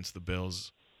against the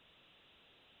Bills.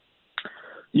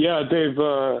 Yeah, they've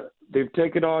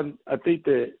taken on. I think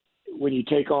that when you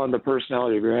take on the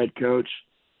personality of your head coach,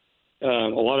 a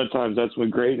lot of times that's when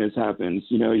greatness happens.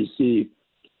 You see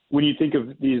when you think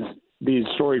of these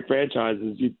storied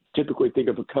franchises, you typically think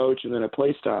of a coach and then a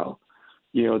play style.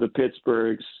 The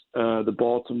Pittsburghs, the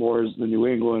Baltimores, the New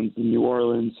Englands, the New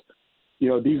Orleans.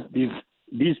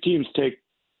 These teams take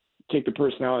the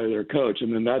personality of their coach,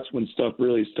 and then that's when stuff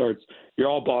really starts. You're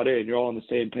all bought in. You're all on the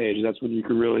same page. That's when you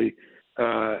can really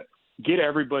get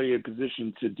everybody in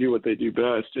position to do what they do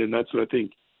best, and that's what I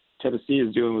think Tennessee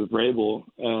is doing with Vrabel.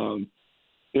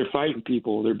 They're fighting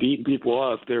people. They're beating people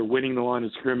up. They're winning the line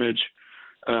of scrimmage.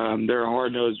 They're a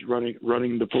hard-nosed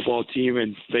running the football team,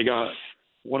 and they got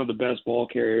one of the best ball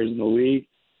carriers in the league,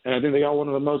 and I think they got one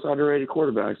of the most underrated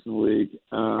quarterbacks in the league.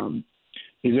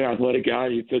 He's an athletic guy.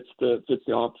 He fits the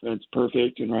offense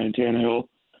perfect, and Ryan Tannehill.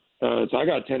 So I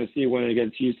got Tennessee winning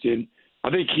against Houston. I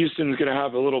think Houston's going to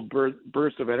have a little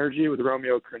burst of energy with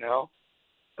Romeo Crennel.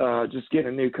 Just getting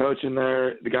a new coach in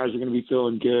there, the guys are going to be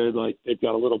feeling good. Like they've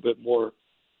got a little bit more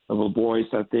of a voice,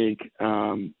 I think.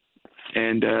 And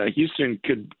Houston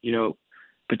could,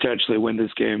 potentially win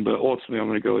this game, but ultimately I'm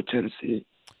going to go with Tennessee.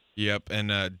 Yep,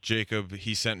 and Jacob,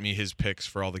 he sent me his picks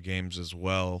for all the games as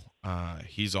well.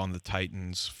 He's on the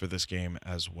Titans for this game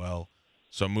as well.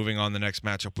 So moving on, the next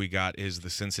matchup we got is the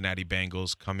Cincinnati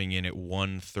Bengals coming in at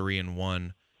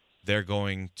 1-3-1. They're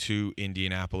going to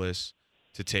Indianapolis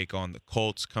to take on the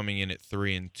Colts coming in at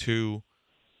 3-2.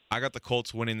 I got the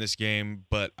Colts winning this game,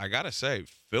 but I got to say,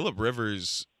 Phillip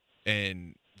Rivers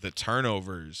and the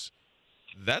turnovers,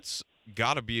 that's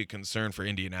got to be a concern for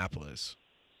Indianapolis.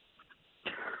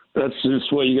 That's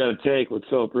just what you got to take with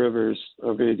Phillip Rivers.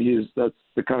 I mean, that's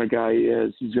the kind of guy he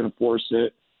is. He's going to force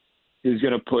it. He's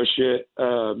going to push it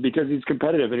because he's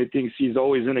competitive and he thinks he's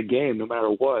always in a game no matter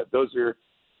what.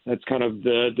 That's kind of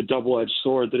the double-edged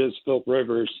sword that is Phillip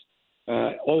Rivers.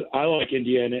 I like I like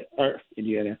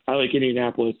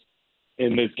Indianapolis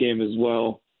in this game as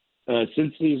well.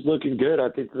 Since he's looking good, I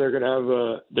think they're going to have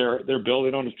they're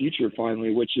building on the future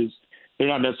finally, which is they're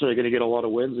not necessarily going to get a lot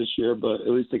of wins this year, but at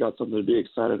least they got something to be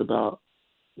excited about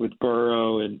with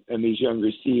Burrow and these young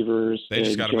receivers. They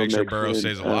just got to make sure Burrow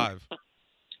stays alive.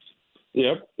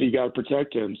 Yep, you got to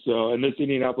protect him. So, and this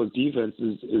Indianapolis defense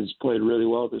is played really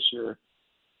well this year.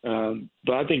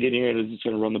 But I think Indiana is just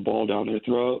going to run the ball down their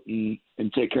throat and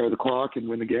take care of the clock and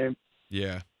win the game.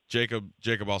 Yeah, Jacob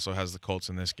also has the Colts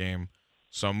in this game.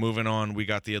 So moving on, we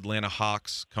got the Atlanta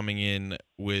Hawks coming in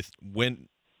winless.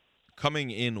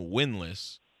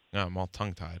 Oh, I'm all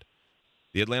tongue-tied.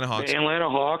 The Atlanta Hawks. The Atlanta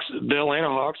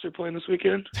Hawks are playing this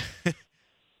weekend.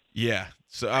 Yeah.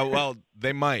 So well,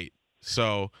 they might.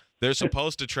 So they're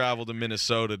supposed to travel to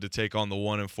Minnesota to take on the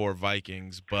 1-4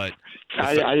 Vikings, but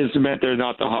I just meant they're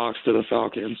not the Hawks to the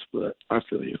Falcons, but I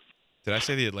feel you. Did I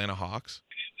say the Atlanta Hawks?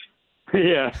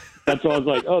 Yeah, that's why I was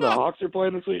like, oh, the Hawks are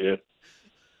playing this weekend.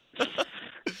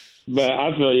 But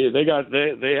I feel you. They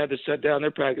had to shut down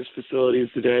their practice facilities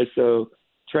today, so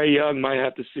Trae Young might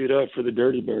have to suit up for the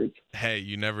Dirty Birds. Hey,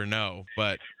 you never know.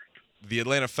 But the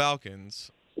Atlanta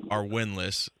Falcons are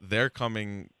winless. They're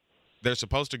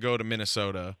supposed to go to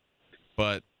Minnesota,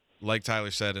 but like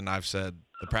Tyler said and I've said,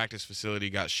 the practice facility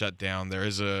got shut down. There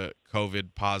is a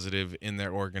COVID positive in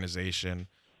their organization.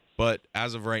 But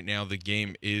as of right now, the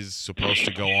game is supposed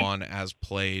to go on as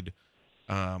played.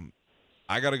 I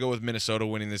got to go with Minnesota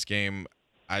winning this game.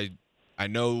 I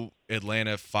know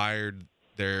Atlanta fired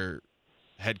their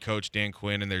head coach, Dan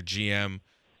Quinn, and their GM,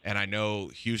 and I know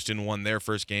Houston won their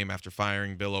first game after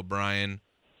firing Bill O'Brien.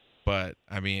 But,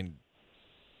 I mean,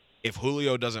 if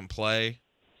Julio doesn't play,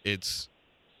 it's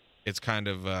kind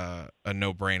of a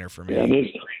no-brainer for me. I think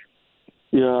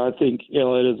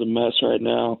it is a mess right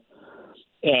now.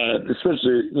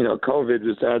 Especially, COVID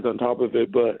just adds on top of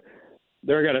it, but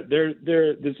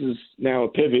this is now a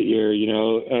pivot year,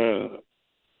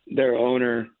 their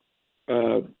owner,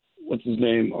 what's his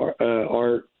name?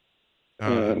 Art.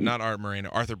 Not Art Moreno,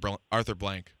 Arthur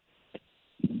Blank.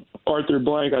 Arthur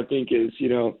Blank, I think, is,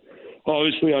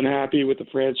 obviously unhappy with the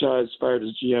franchise, fired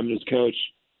his GM and his coach.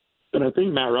 And I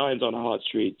think Matt Ryan's on the hot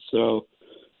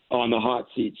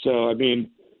seat. So, I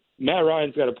mean, Matt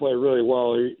Ryan's got to play really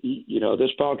well.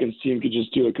 This Falcons team could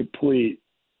just do a complete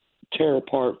tear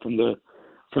apart from the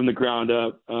ground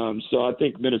up. So I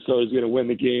think Minnesota's going to win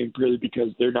the game purely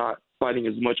because they're not fighting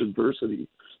as much adversity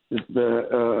as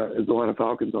the Atlanta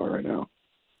Falcons are right now.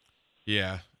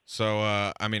 Yeah.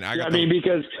 So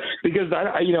because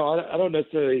I don't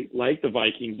necessarily like the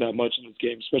Vikings that much in this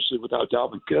game, especially without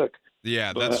Dalvin Cook.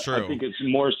 Yeah, that's true. I think it's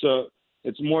more so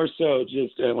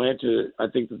just Atlanta. I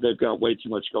think that they've got way too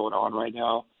much going on right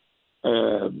now,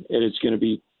 and it's going to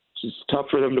be just tough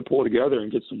for them to pull together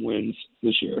and get some wins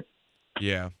this year.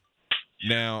 Yeah.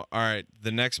 Now, all right,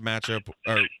 the next matchup,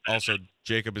 or also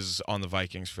Jacob is on the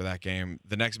Vikings for that game.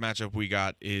 The next matchup we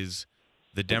got is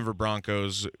the Denver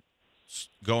Broncos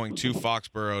going to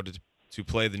Foxborough to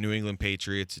play the New England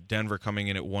Patriots. Denver coming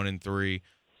in at 1-3,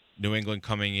 New England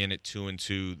coming in at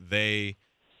 2-2. They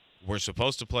were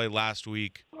supposed to play last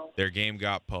week. Their game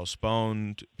got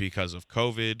postponed because of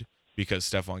COVID, because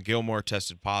Stephon Gilmore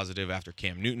tested positive after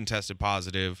Cam Newton tested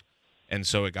positive, and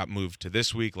so it got moved to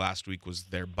this week. Last week was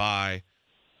their bye.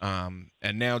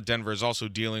 And now Denver is also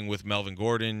dealing with Melvin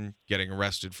Gordon getting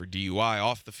arrested for DUI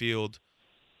off the field.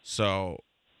 So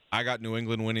I got New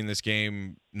England winning this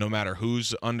game no matter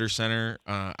who's under center.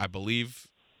 I believe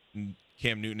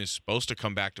Cam Newton is supposed to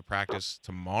come back to practice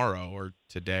tomorrow or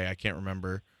today. I can't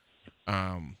remember.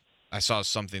 I saw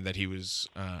something that he was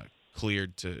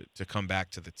cleared to come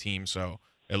back to the team, so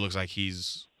it looks like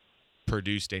he's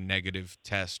produced a negative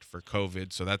test for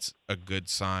COVID, so that's a good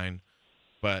sign.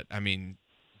 But, I mean,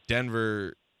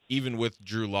 Denver, even with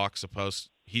Drew Lock,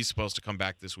 he's supposed to come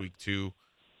back this week too.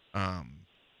 I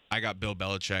got Bill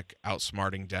Belichick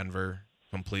outsmarting Denver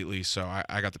completely, so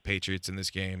I got the Patriots in this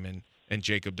game, and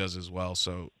Jacob does as well.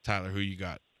 So, Tyler, who you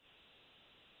got?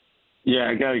 Yeah,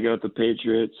 I got to go with the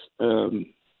Patriots. They're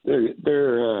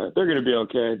going to be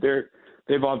okay.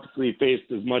 They've obviously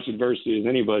faced as much adversity as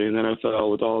anybody in the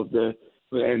NFL with all of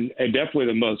and definitely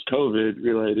the most COVID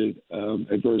related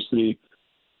adversity.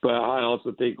 But I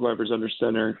also think whoever's under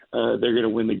center, they're going to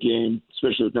win the game,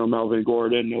 especially with no Melvin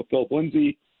Gordon, no Philip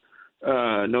Lindsay,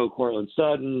 no Cortland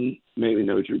Sutton, maybe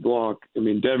no Drew Blanc. I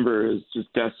mean, Denver is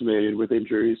just decimated with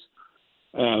injuries.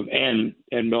 And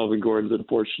Melvin Gordon's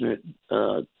unfortunate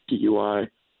DUI.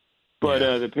 But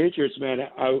the Patriots, man,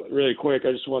 really quick,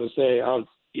 I just want to say I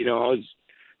was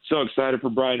so excited for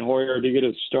Brian Hoyer to get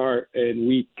a start in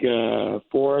week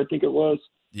 4, I think it was.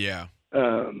 Yeah.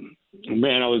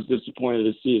 Man, I was disappointed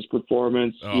to see his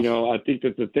performance. Oh. I think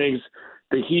that the things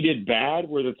that he did bad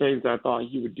were the things I thought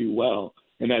he would do well.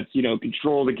 And that's,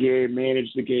 control the game,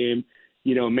 manage the game,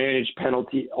 manage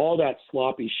penalty, all that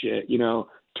sloppy shit,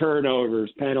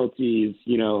 turnovers, penalties,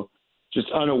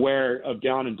 just unaware of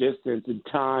down and distance and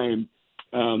time.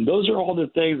 Those are all the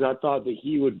things I thought that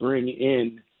he would bring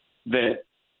in that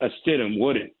a Stidham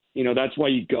wouldn't. That's why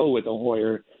you go with a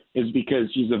Hoyer, is because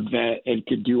he's a vet and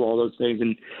could do all those things.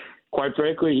 And quite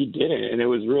frankly, he didn't. And it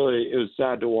was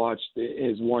sad to watch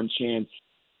his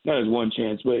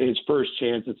first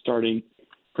chance at starting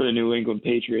for the New England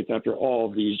Patriots after all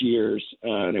of these years.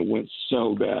 And it went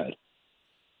so bad.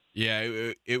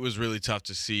 Yeah, it was really tough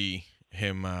to see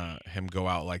him go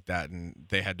out like that, and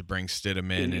they had to bring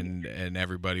Stidham in, and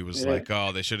everybody was like,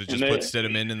 oh, they should have just put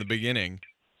Stidham in the beginning.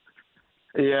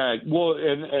 Yeah, well,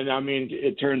 and I mean,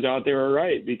 it turns out they were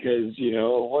right, because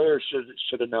Hoyer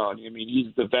should have known. I mean,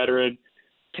 he's the veteran,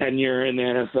 tenure in the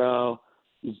NFL.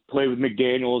 He's played with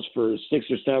McDaniels for 6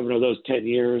 or 7 of those 10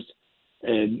 years,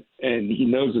 and he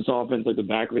knows this offense like the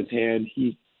back of his hand.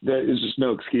 There's just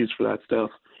no excuse for that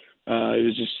stuff. It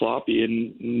was just sloppy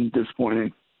and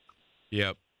disappointing.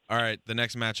 Yep. All right. The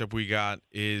next matchup we got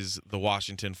is the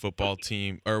Washington football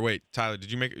team. Or wait, Tyler,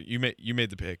 did you made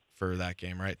the pick for that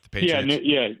game, right? The Patriots.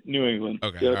 Yeah, New England.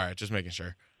 Okay. Yep. All right. Just making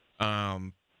sure. All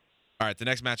right. The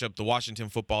next matchup, the Washington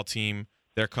football team.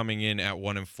 They're coming in at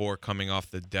 1-4, coming off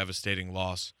the devastating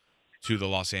loss to the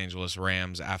Los Angeles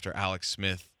Rams after Alex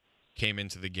Smith came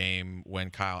into the game when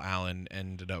Kyle Allen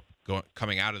ended up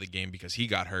coming out of the game because he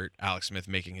got hurt. Alex Smith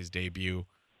making his debut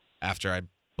after I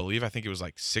think it was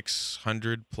like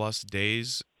 600 plus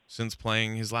days since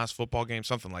playing his last football game,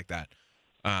 something like that.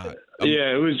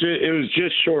 It was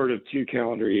just short of 2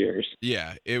 calendar years.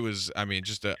 Yeah, it was. I mean,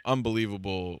 just an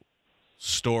unbelievable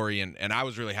story, and I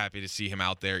was really happy to see him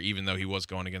out there, even though he was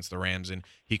going against the Rams, and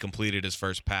he completed his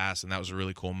first pass, and that was a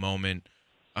really cool moment.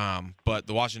 But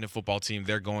the Washington football team,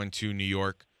 they're going to New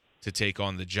York to take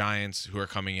on the Giants, who are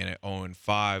coming in at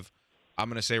 0-5. I'm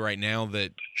going to say right now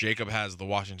that Jacob has the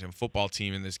Washington football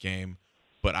team in this game,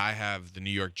 but I have the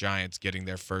New York Giants getting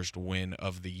their first win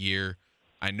of the year.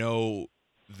 I know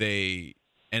they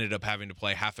ended up having to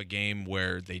play half a game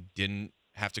where they didn't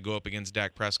have to go up against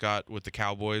Dak Prescott with the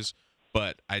Cowboys,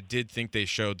 but I did think they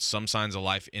showed some signs of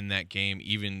life in that game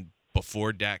even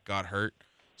before Dak got hurt.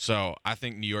 So I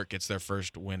think New York gets their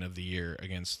first win of the year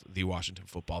against the Washington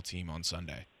football team on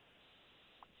Sunday.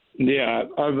 Yeah,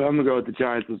 I'm going to go with the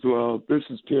Giants as well. This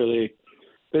is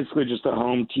basically just a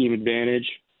home team advantage.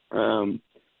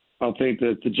 I think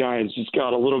that the Giants just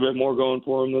got a little bit more going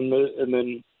for them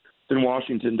than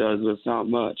Washington does, but it's not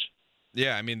much.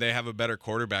 Yeah, I mean, they have a better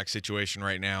quarterback situation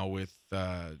right now with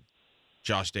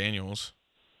Josh Daniels.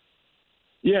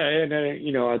 Yeah, and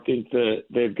I think that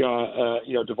they've got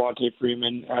Devontae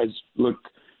Freeman has looked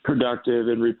productive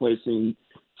in replacing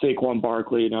Saquon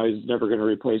Barkley. Now he's never going to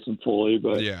replace him fully,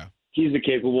 but yeah, he's a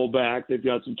capable back. They've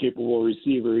got some capable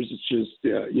receivers. It's just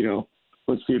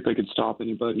let's see if they can stop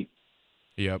anybody.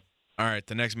 Yep. All right,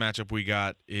 the next matchup we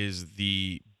got is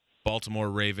the Baltimore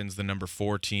Ravens, the number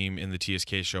 4 team in the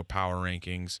TSK Show Power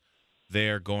Rankings. They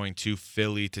are going to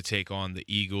Philly to take on the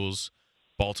Eagles.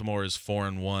 Baltimore is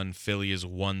 4-1. Philly is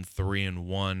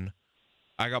 1-3-1.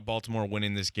 I got Baltimore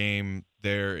winning this game.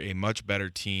 They're a much better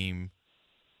team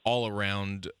all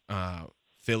around.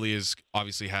 Philly has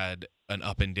obviously had an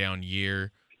up and down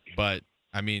year, but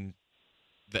I mean,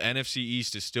 the NFC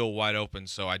East is still wide open,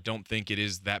 so I don't think it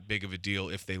is that big of a deal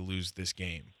if they lose this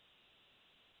game.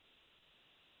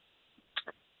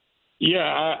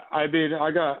 Yeah, I mean,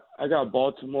 I got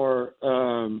Baltimore.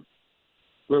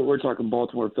 We're talking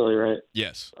Baltimore, Philly, right?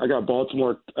 Yes. I got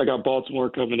Baltimore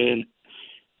coming in,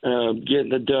 getting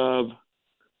the dub.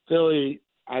 Philly,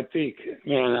 I think,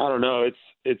 man, I don't know.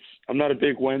 It's. I'm not a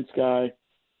big Wentz guy,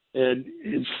 and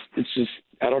it's just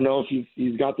I don't know if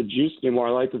he's got the juice anymore.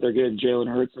 I like that they're getting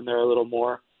Jalen Hurts in there a little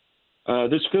more.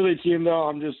 This Philly team,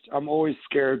 though, I'm always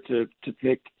scared to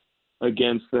pick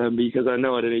against them because I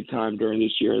know at any time during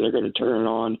this year they're going to turn it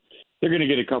on. They're going to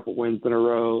get a couple wins in a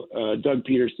row. Doug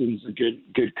Peterson's a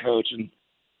good coach,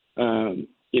 and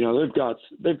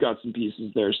they've got some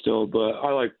pieces there still, but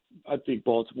I think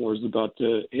Baltimore's about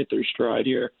to hit their stride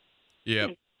here.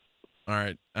 Yep. All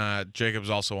right. Jacob's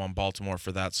also on Baltimore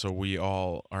for that, so we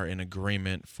all are in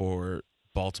agreement for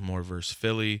Baltimore versus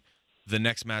Philly. The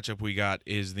next matchup we got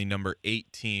is the number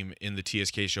 8 team in the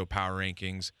TSK Show Power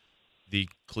Rankings, the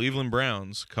Cleveland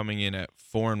Browns, coming in at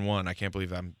 4-1. I can't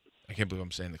believe I'm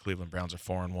saying the Cleveland Browns are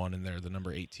 4-1 and they're the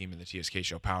number 8 team in the TSK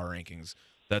Show Power Rankings.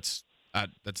 I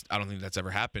don't think that's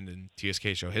ever happened in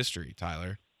TSK Show history,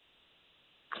 Tyler.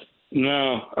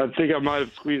 No, I think I might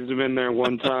have squeezed them in there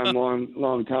one time,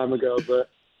 long time ago, but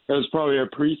that was probably a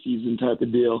preseason type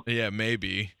of deal. Yeah,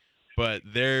 maybe. But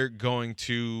they're going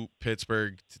to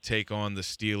Pittsburgh to take on the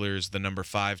Steelers, the number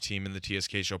 5 team in the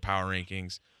TSK Show Power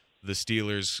Rankings. The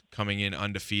Steelers coming in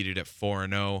undefeated at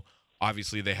 4-0.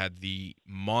 Obviously, they had the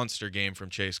monster game from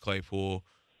Chase Claypool,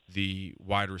 the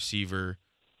wide receiver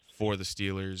for the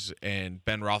Steelers, and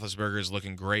Ben Roethlisberger is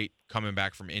looking great coming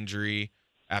back from injury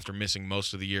after missing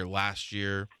most of the year last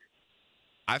year.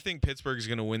 I think Pittsburgh is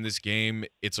going to win this game.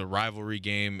 It's a rivalry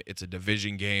game. It's a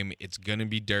division game. It's going to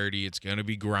be dirty. It's going to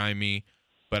be grimy.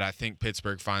 But I think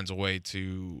Pittsburgh finds a way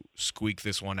to squeak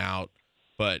this one out.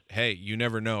 But, hey, you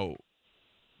never know.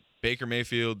 Baker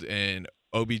Mayfield and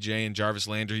OBJ and Jarvis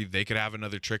Landry, they could have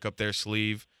another trick up their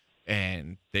sleeve,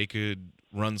 and they could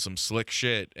run some slick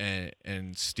shit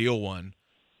and steal one.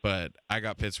 But I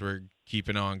got Pittsburgh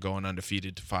keeping on, going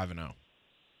undefeated to 5-0.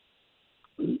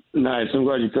 Nice. I'm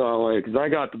glad you feel that way because I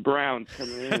got the Browns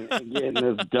coming in and getting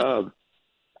this dub.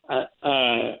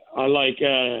 I like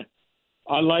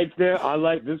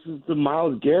this is the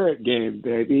Myles Garrett game,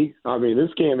 baby. I mean,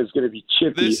 this game is going to be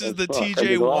chippy. This is the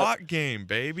TJ Watt game,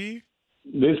 baby.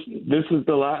 This is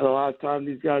the last time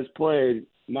these guys played.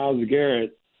 Myles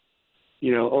Garrett,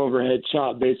 overhead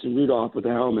chop Mason Rudolph with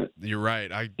a helmet. You're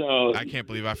right. I can't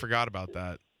believe I forgot about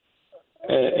that.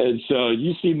 And so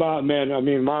you see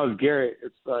Myles Garrett,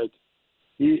 it's like,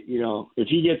 if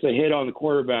he gets a hit on the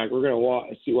quarterback, we're going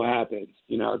to see what happens.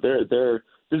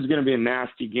 This is going to be a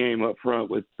nasty game up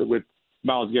front with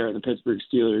Myles Garrett and the Pittsburgh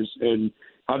Steelers. And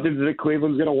I think that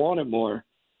Cleveland's going to want it more.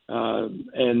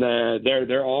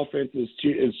 Their offense is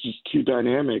just too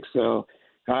dynamic. So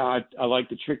I like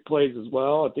the trick plays as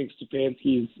well. I think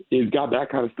Stefanski's got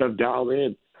that kind of stuff dialed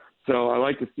in. So I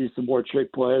like to see some more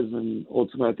trick plays, and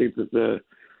ultimately I think that the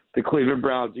Cleveland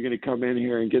Browns are going to come in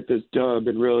here and get this dub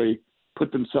and really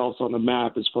put themselves on the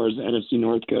map as far as the NFC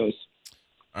North goes.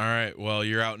 All right, well,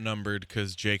 you're outnumbered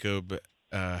because Jacob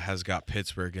has got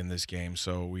Pittsburgh in this game,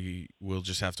 so we will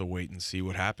just have to wait and see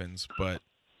what happens. But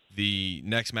the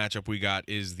next matchup we got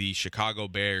is the Chicago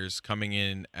Bears coming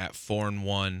in at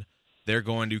 4-1. They're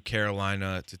going to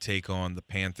Carolina to take on the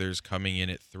Panthers coming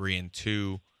in at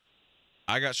 3-2.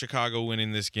 I got Chicago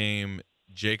winning this game.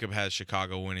 Jacob has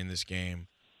Chicago winning this game.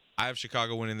 I have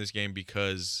Chicago winning this game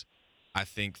because I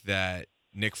think that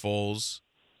Nick Foles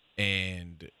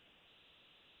and –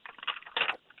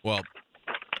 well,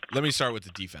 let me start with the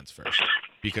defense first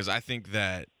because I think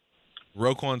that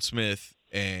Roquan Smith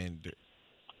and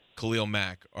Khalil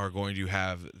Mack are going to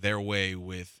have their way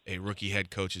with a rookie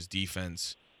head coach's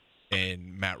defense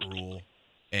and Matt Rule.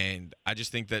 And I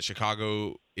just think that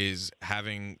Chicago is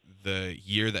having the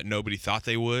year that nobody thought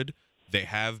they would. They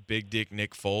have Big Dick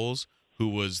Nick Foles, who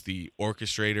was the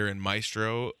orchestrator and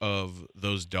maestro of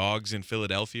those dogs in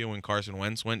Philadelphia when Carson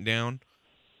Wentz went down.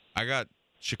 I got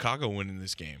Chicago winning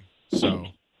this game. So,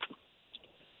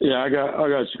 yeah, I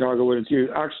got Chicago winning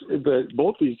too. Actually, but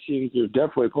both these teams are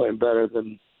definitely playing better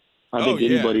than I think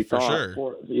anybody thought.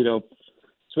 For sure.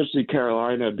 Especially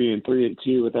Carolina being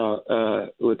 3-2 without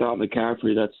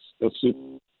McCaffrey. That's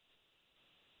super.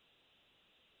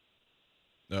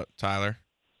 Tyler.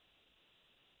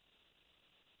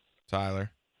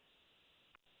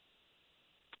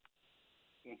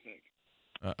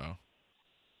 Uh-oh.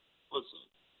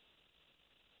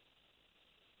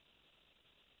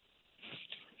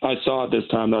 I saw it this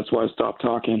time. That's why I stopped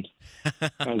talking.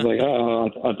 I was like,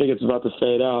 I think it's about to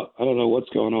fade out. I don't know what's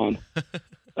going on.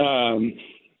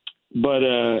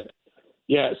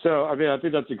 Yeah, so, I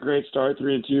think that's a great start,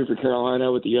 3-2 for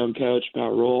Carolina with the young coach,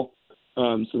 Matt Rule.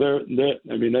 So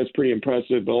that's pretty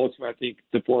impressive. But ultimately, I think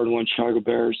the 4-1 Chicago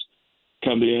Bears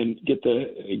come in, get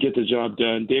the job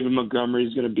done. David Montgomery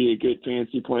is going to be a good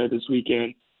fantasy player this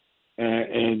weekend.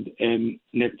 And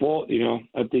Nick Foles,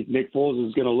 I think Nick Foles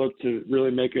is going to look to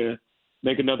really make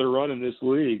another run in this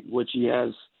league, which he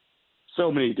has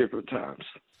so many different times.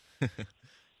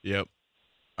 Yep.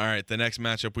 All right, the next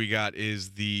matchup we got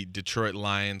is the Detroit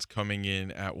Lions coming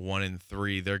in at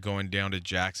 1-3. They're going down to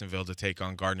Jacksonville to take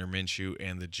on Gardner Minshew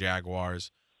and the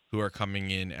Jaguars, who are coming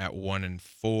in at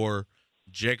 1-4.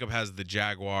 Jacob has the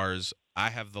Jaguars. I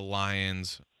have the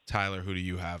Lions. Tyler, who do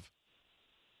you have?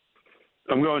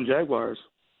 I'm going Jaguars.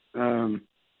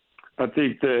 I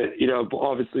think that,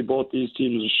 obviously both these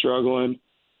teams are struggling.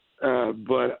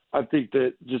 But I think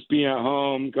that just being at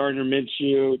home, Gardner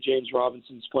Minshew, James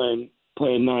Robinson's playing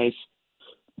nice.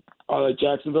 I like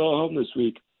Jacksonville at home this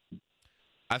week.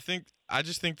 I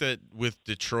just think that with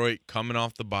Detroit coming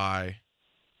off the bye,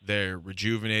 they're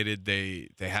rejuvenated. They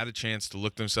had a chance to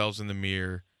look themselves in the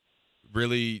mirror,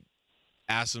 really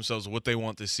ask themselves what they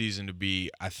want this season to be.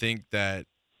 I think that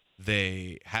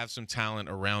they have some talent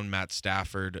around Matt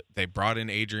Stafford. They brought in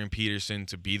Adrian Peterson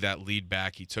to be that lead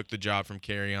back. He took the job from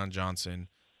Kerryon Johnson.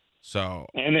 So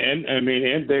and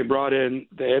they brought in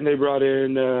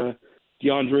DeAndre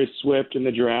Swift in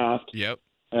the draft. Yep.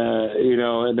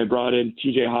 And they brought in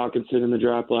T.J. Hawkinson in the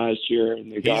draft last year.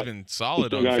 And he's been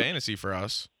solid on fantasy for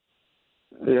us.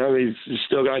 Yeah, he's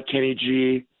still got Kenny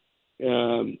G.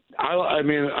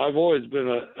 I've always been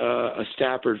a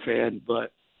Stafford fan,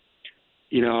 but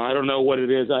I don't know what it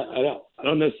is. I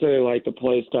don't necessarily like the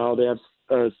play style they have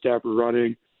Stafford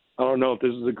running. I don't know if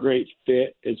this is a great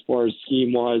fit as far as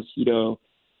scheme wise.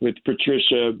 With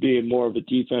Patricia being more of a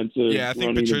defensive. Yeah, I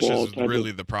think Patricia's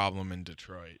really the problem in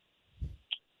Detroit.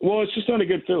 Well, it's just not a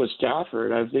good fit with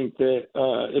Stafford. I think that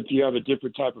if you have a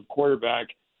different type of quarterback,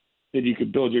 then you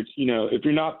could build your, if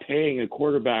you're not paying a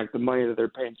quarterback the money that they're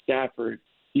paying Stafford,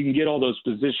 you can get all those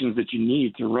positions that you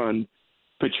need to run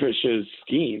Patricia's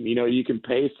scheme. You can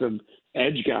pay some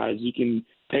edge guys, you can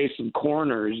pay some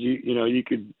corners, you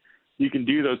can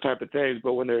do those type of things.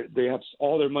 But when they have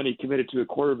all their money committed to a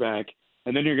quarterback,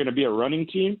 and then you're going to be a running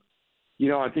team,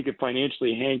 I think it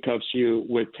financially handcuffs you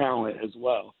with talent as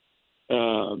well.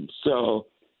 I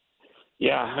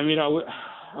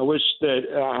wish that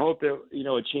I hope that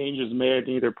a change is made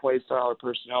in either play style or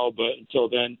personnel. But until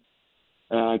then,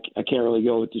 I can't really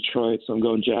go with Detroit, so I'm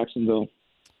going Jacksonville.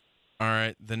 All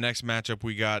right, the next matchup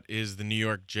we got is the New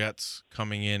York Jets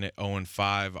coming in at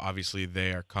 0-5. Obviously,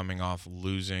 they are coming off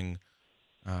losing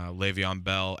Le'Veon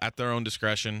Bell at their own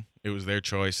discretion. It was their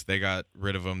choice. They got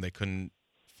rid of him. They couldn't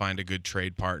find a good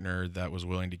trade partner that was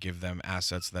willing to give them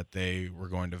assets that they were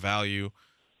going to value,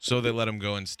 so they let him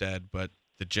go instead. But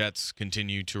the Jets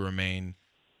continue to remain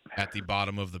at the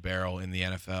bottom of the barrel in the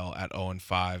NFL at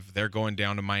 0-5. They're going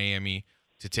down to Miami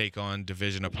to take on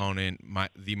division opponent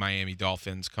the Miami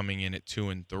Dolphins, coming in at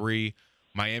 2-3.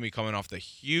 Miami coming off the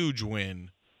huge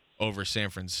win over San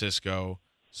Francisco.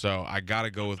 So I got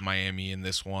to go with Miami in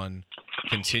this one,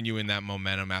 continuing that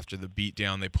momentum after the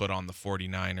beatdown they put on the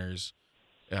 49ers.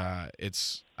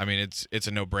 It's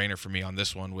a no-brainer for me on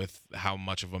this one with how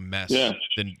much of a mess the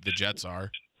Jets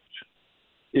are.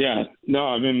 Yeah.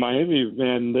 No, Miami,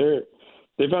 man,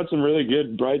 they've had some really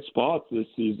good bright spots this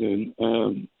season.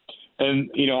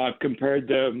 I've compared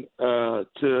them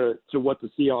to what the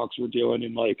Seahawks were doing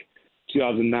in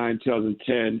 2009,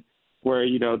 2010. Where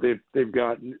they've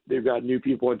got new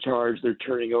people in charge. They're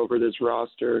turning over this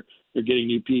roster. They're getting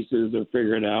new pieces. They're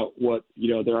figuring out what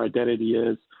their identity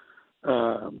is.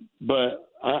 But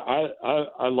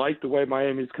I like the way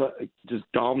Miami's just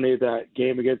dominated that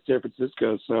game against San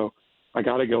Francisco. So I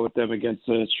got to go with them against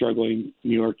the struggling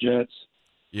New York Jets.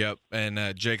 Yep,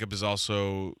 and Jacob is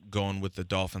also going with the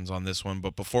Dolphins on this one.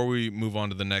 But before we move on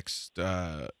to the next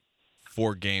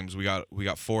 4 games, we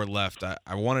got 4 left.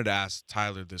 I wanted to ask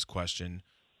Tyler this question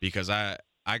because I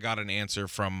got an answer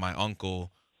from my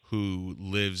uncle who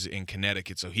lives in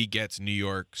Connecticut, so he gets New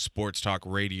York sports talk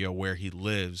radio where he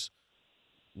lives.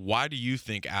 Why do you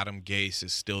think Adam Gase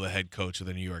is still the head coach of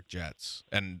the New York Jets?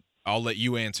 And I'll let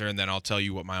you answer, and then I'll tell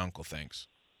you what my uncle thinks.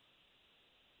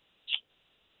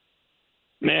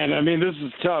 Man, this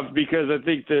is tough because I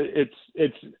think that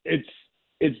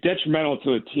it's detrimental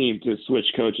to a team to switch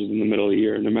coaches in the middle of the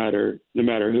year, no matter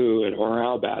who or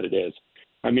how bad it is.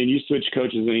 You switch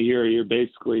coaches in a year, you're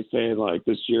basically saying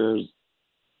this year's.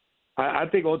 I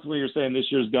think ultimately you're saying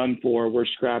this year's done for. We're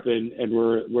scrapping and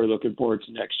we're looking forward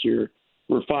to next year.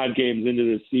 We're 5 games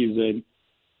into the season,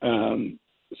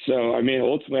 so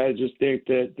ultimately I just think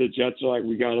that the Jets are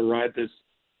we got to ride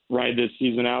this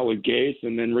season out with Gase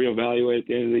and then reevaluate at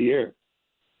the end of the year.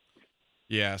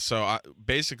 Yeah, so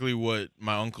basically what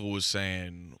my uncle was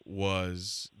saying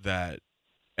was that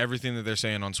everything that they're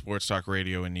saying on sports talk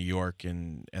radio in New York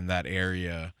and that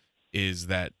area is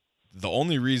that the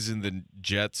only reason the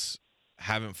Jets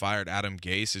haven't fired Adam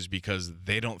Gase is because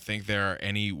they don't think there are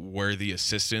any worthy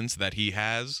assistants that he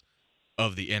has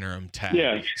of the interim tag.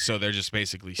 Yeah. So they're just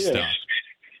basically stuck.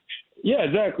 Yeah,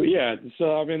 exactly. Yeah.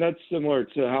 So, that's similar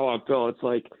to how I feel. It's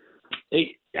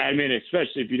I mean,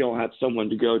 especially if you don't have someone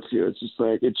to go to, it's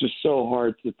just so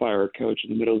hard to fire a coach in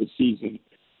the middle of the season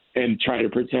and try to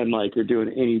pretend like you're doing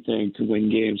anything to win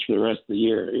games for the rest of the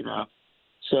year, you know?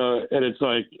 So, and it's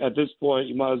like, at this point,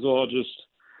 you might as well just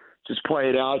play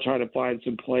it out, trying to find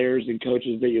some players and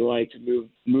coaches that you like to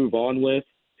move on with.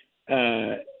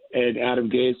 And Adam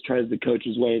Gase tries to coach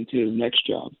his way into his next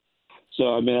job.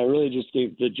 So, I mean, I really just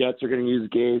think the Jets are going to use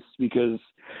Gase because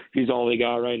he's all they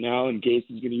got right now, and Gase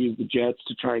is going to use the Jets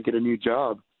to try and get a new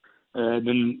job. And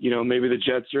then, you know, maybe the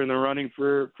Jets are in the running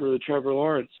for the Trevor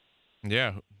Lawrence.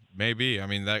 Yeah, maybe. I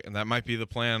mean, that might be the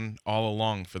plan all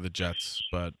along for the Jets,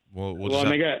 but we'll well, just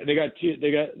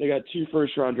they got two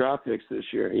first-round draft picks this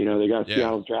year. You know, they got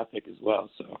Seattle's draft pick as well.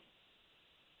 So.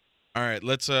 All right,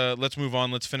 let's move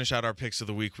on. Let's finish out our picks of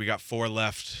the week. We got 4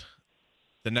 left.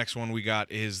 The next one we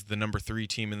got is the number 3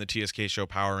 team in the TSK Show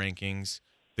Power Rankings,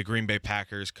 the Green Bay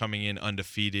Packers, coming in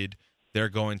undefeated. They're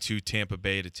going to Tampa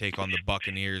Bay to take on the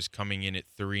Buccaneers, coming in at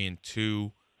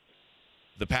 3-2.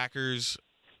 The Packers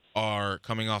are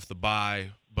coming off the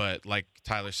bye, but like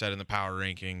Tyler said in the Power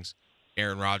Rankings,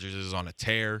 Aaron Rodgers is on a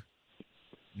tear.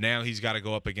 Now he's got to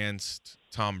go up against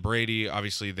Tom Brady.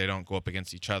 Obviously, they don't go up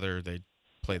against each other. They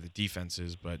play the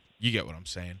defenses, but you get what I'm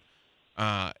saying.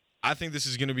 I think this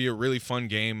is going to be a really fun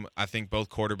game. I think both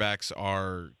quarterbacks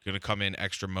are going to come in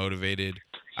extra motivated.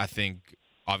 I think,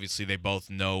 obviously, they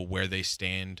both know where they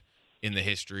stand in the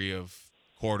history of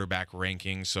quarterback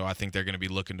rankings, so I think they're going to be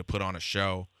looking to put on a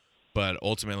show. But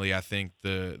ultimately, I think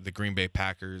the Green Bay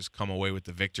Packers come away with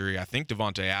the victory. I think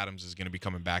Devontae Adams is going to be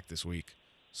coming back this week,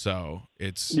 so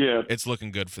it's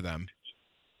looking good for them.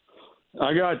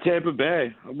 I got Tampa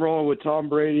Bay. I'm rolling with Tom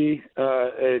Brady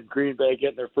and Green Bay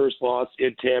getting their first loss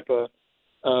in Tampa.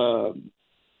 I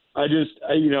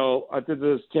think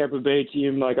this Tampa Bay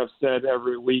team, like I've said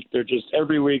every week, they're going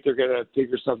to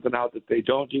figure something out that they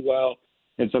don't do well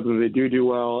and something they do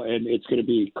well, and it's going to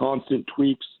be constant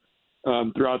tweaks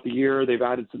throughout the year. They've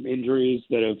added some injuries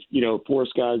that have,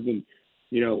 forced guys, and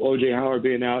O.J. Howard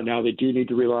being out, now they do need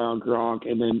to rely on Gronk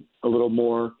and then a little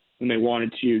more. And they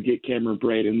wanted to get Cameron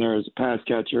Brate in there as a pass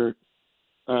catcher.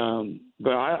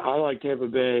 But I like Tampa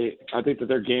Bay. I think that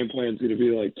their game plan is going to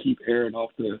be like keep Aaron off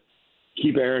the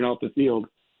field,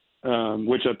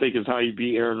 which I think is how you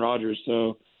beat Aaron Rodgers.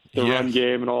 So the run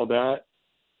game and all that,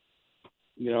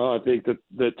 I think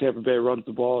that Tampa Bay runs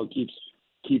the ball and keeps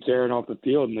Aaron off the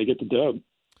field, and they get the dub.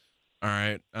 All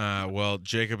right. Well,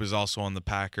 Jacob is also on the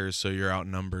Packers, so you're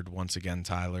outnumbered once again,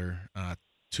 Tyler,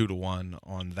 2-1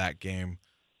 on that game.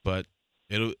 But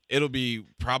it'll be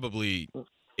probably,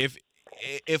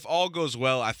 if all goes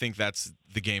well, I think that's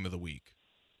the game of the week.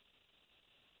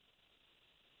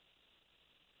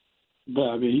 But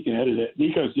I mean, he can edit it.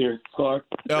 Nico's here, Clark.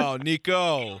 Oh,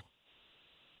 Nico.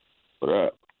 What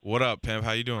up? What up, pimp?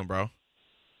 How you doing, bro?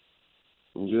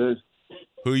 I'm good.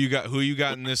 Who you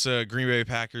got in this Green Bay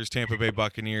Packers, Tampa Bay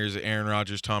Buccaneers, Aaron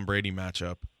Rodgers, Tom Brady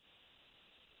matchup?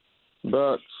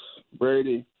 Bucks,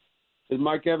 Brady. Is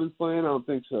Mike Evans playing? I don't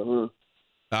think so,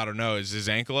 huh? I don't know. Is his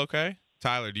ankle okay?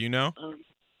 Tyler, do you know?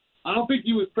 I don't think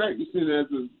he was practicing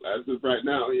as of right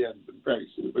now. He hasn't been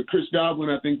practicing. But Chris Godwin,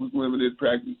 I think, was limited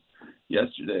practice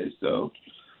yesterday. So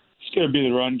it's going to be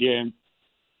the run game.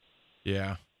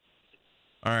 Yeah.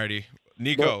 All righty.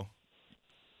 Nico,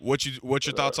 what's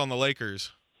your thoughts on the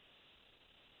Lakers?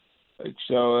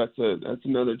 So that's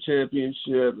another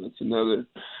championship. That's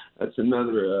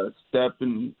another step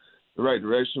in the right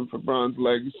direction for Bron's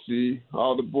legacy.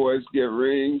 All the boys get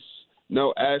rings.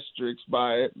 No asterisks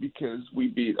by it because we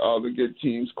beat all the good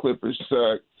teams. Clippers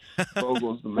suck.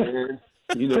 Vogel's the man.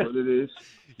 You know what it is.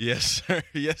 Yes, sir.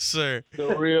 Yes, sir.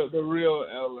 The real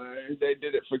LA. They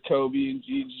did it for Kobe and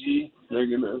Gigi. They're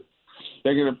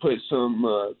gonna put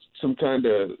some kind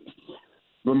of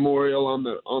memorial on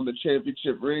the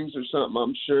championship rings or something.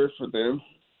 I'm sure for them.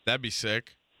 That'd be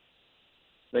sick.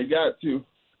 They got to.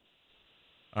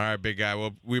 All right, big guy.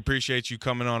 Well, we appreciate you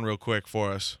coming on real quick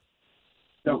for us.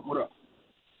 Yo, what up?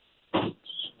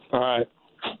 All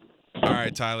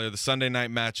right, Tyler. The Sunday night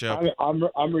matchup.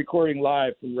 I'm recording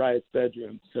live from Riot's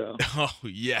bedroom. So. Oh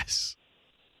yes.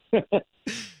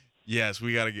 Yes,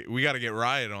 we gotta get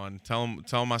Riot on. Tell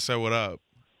him I said what up.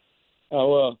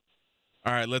 Oh well.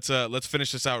 All right, let's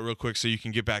finish this out real quick so you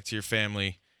can get back to your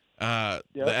family. The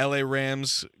LA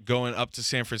Rams going up to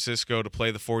San Francisco to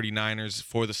play the 49ers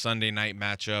for the Sunday night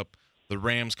matchup. The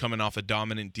Rams coming off a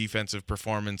dominant defensive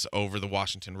performance over the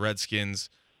Washington Redskins.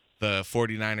 The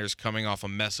 49ers coming off a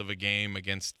mess of a game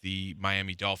against the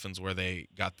Miami Dolphins where they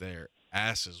got their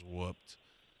asses whooped.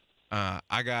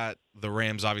 I got the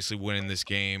Rams obviously winning this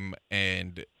game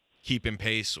and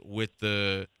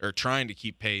trying to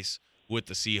keep pace with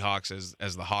the Seahawks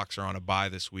as the Hawks are on a bye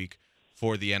this week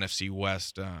for the NFC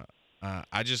West.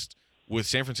 With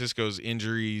San Francisco's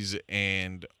injuries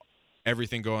and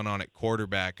everything going on at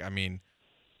quarterback, I mean,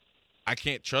 I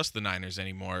can't trust the Niners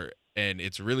anymore. And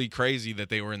it's really crazy that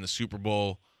they were in the Super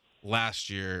Bowl last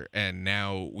year, and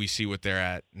now we see what they're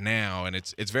at now. And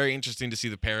it's very interesting to see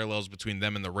the parallels between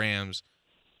them and the Rams,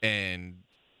 and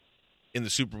in the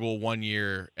Super Bowl one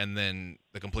year and then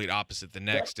the complete opposite the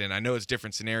next. And I know it's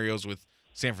different scenarios with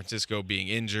San Francisco being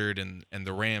injured and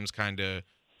the Rams kind of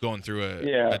going through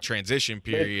a transition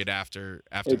period after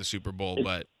the Super Bowl,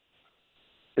 but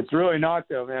it's really not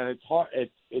though, man. It's hard.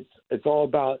 It's all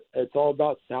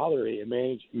about salary and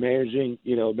managing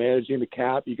the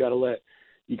cap. You got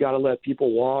to let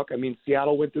people walk. I mean,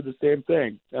 Seattle went through the same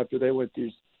thing after they went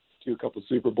through a couple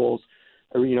Super Bowls.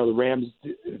 Or, the Rams,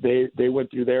 they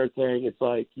went through their thing. It's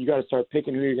like you got to start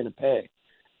picking who you're going to pay.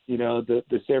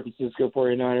 The San Francisco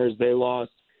 49ers, they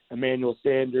lost Emmanuel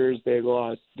Sanders, they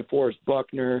lost DeForest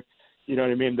Buckner. You know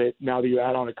what I mean? Now that you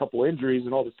add on a couple injuries,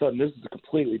 and all of a sudden this is a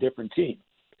completely different team.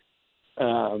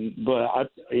 But I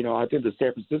think the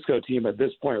San Francisco team at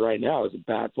this point right now is a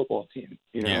bad football team.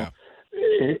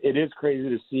 It is crazy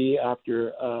to see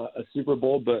after a Super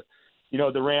Bowl, but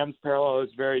the Rams parallel is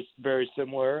very, very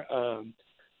similar.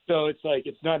 So it's like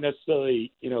it's not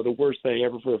necessarily the worst thing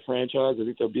ever for the franchise. I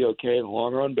think they'll be okay in the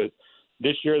long run, but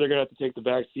this year they're going to have to take the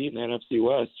back seat in the NFC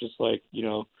West, just like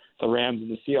the Rams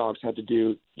and the Seahawks had to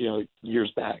do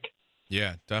years back.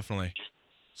 Yeah, definitely.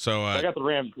 So I got the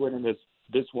Rams winning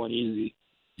this one easy.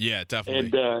 Yeah,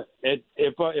 definitely. And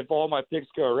if all my picks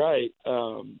go right,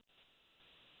 the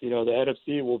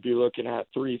NFC will be looking at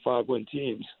 3 5-win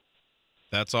teams.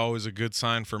 That's always a good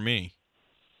sign for me.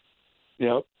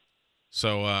 Yep.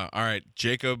 So, all right,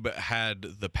 Jacob had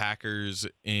the Packers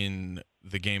in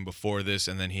the game before this,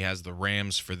 and then he has the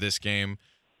Rams for this game.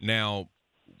 Now,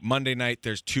 Monday night,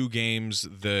 there's two games.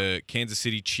 The Kansas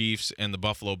City Chiefs and the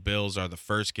Buffalo Bills are the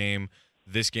first game.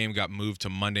 This game got moved to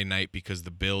Monday night because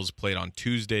the Bills played on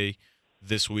Tuesday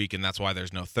this week, and that's why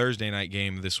there's no Thursday night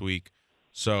game this week.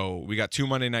 So we got two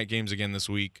Monday night games again this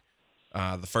week.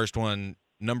 The first one,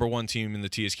 number one team in the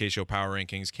TSK Show Power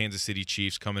Rankings, Kansas City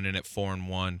Chiefs coming in at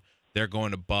 4-1. They're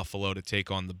going to Buffalo to take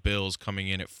on the Bills coming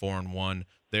in at 4-1.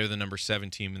 They're the number 7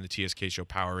 team in the TSK Show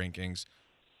Power Rankings.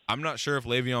 I'm not sure if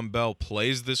Le'Veon Bell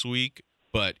plays this week,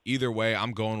 but either way,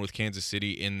 I'm going with Kansas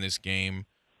City in this game.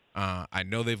 I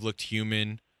know they've looked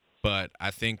human, but I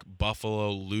think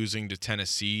Buffalo losing to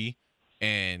Tennessee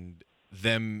and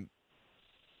them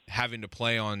having to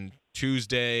play on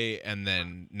Tuesday and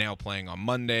then now playing on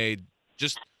Monday,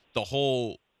 just the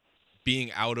whole being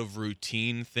out of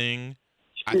routine thing,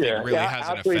 I think really has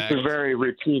an effect. Athletes are very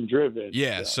routine driven.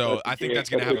 Yeah, so I think that's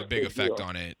going to have a big effect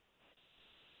on it.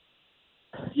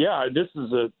 Yeah, this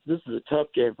is a tough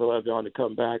game for Le'Veon to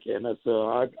come back in. So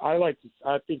I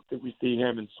think that we see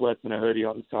him in sweats and a hoodie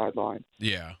on the sideline.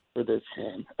 Yeah. For this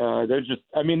game,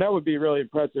 that would be really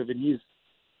impressive, and he's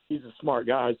a smart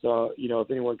guy. So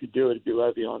if anyone could do it, it'd be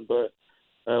Le'Veon. But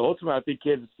ultimately, I think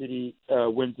Kansas City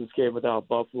wins this game without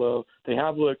Buffalo. They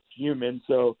have looked human,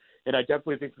 and I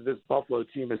definitely think that this Buffalo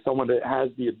team is someone that has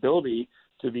the ability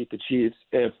to beat the Chiefs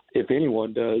if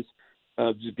anyone does.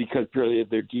 Just because purely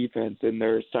of their defense and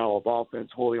their style of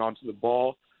offense, holding on to the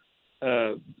ball.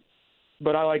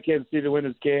 But I like Kansas City to win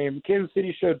this game. Kansas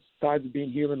City showed signs of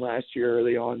being human last year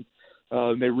early on.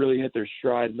 They really hit their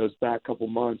stride in those back couple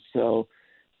months. So,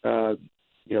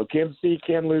 Kansas City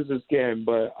can lose this game,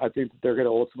 but I think that they're going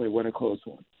to ultimately win a close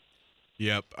one.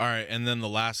 Yep. All right. And then the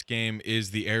last game is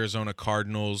the Arizona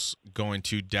Cardinals going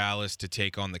to Dallas to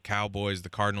take on the Cowboys. The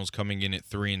Cardinals coming in at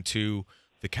 3-2.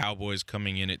 The Cowboys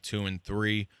coming in at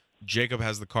 2-3. Jacob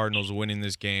has the Cardinals winning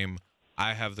this game.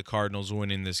 I have the Cardinals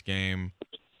winning this game.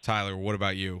 Tyler, what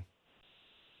about you?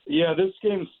 Yeah, this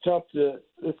game was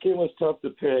tough to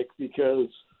pick because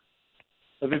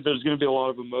I think there's going to be a lot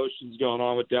of emotions going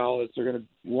on with Dallas. They're going to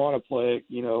want to play,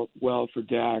 well for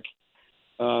Dak.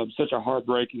 Such a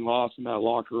heartbreaking loss in that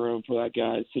locker room for that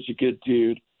guy. Such a good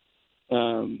dude.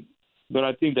 But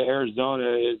I think that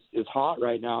Arizona is hot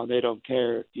right now, and they don't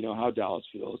care, how Dallas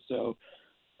feels. So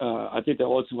I think that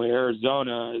ultimately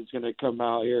Arizona is going to come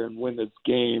out here and win this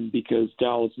game because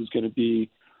Dallas is going to be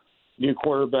new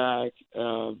quarterback,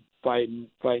 fighting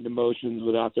emotions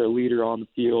without their leader on the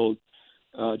field.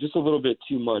 Just a little bit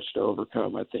too much to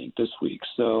overcome, I think, this week.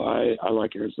 So I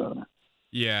like Arizona.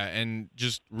 Yeah, and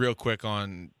just real quick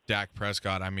on Dak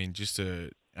Prescott, just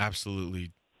a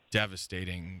absolutely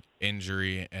devastating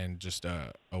injury and just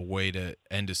a way to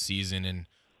end a season, and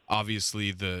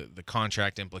obviously the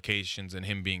contract implications and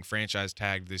him being franchise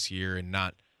tagged this year and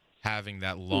not having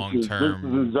that long-term.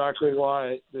 This is exactly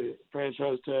why the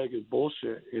franchise tag is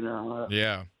bullshit.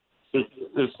 Yeah.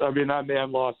 That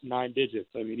man lost 9 digits.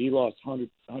 He lost $100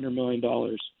 million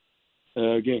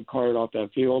getting carted off that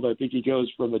field. I think he goes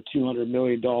from a $200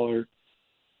 million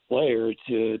player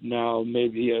to now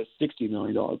maybe a $60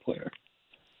 million player.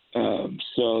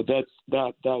 So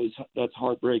that's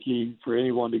heartbreaking for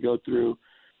anyone to go through.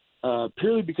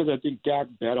 Purely because I think Dak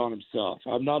bet on himself.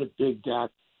 I'm not a big Dak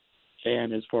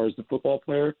fan as far as the football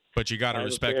player. But you got to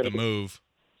respect the move.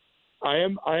 I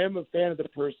am a fan of the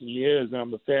person he is, and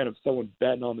I'm a fan of someone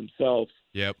betting on themselves.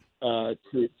 Yep.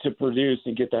 To produce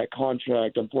and get that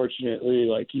contract.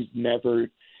 Unfortunately, he's never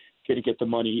going to get the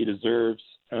money he deserves.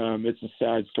 It's a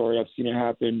sad story. I've seen it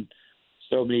happen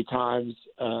so many times.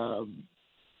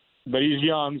 But he's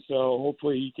young, so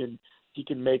hopefully he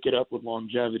can make it up with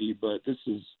longevity. But this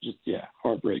is just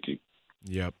heartbreaking.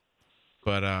 Yep.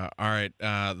 But all right,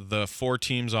 the 4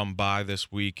 teams on bye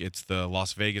this week. It's the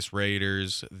Las Vegas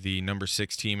Raiders, the number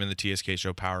 6 team in the TSK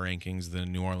Show Power Rankings, the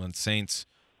New Orleans Saints,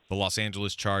 the Los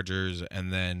Angeles Chargers,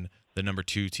 and then the number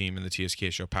 2 team in the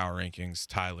TSK Show Power Rankings,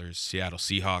 Tyler's Seattle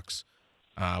Seahawks.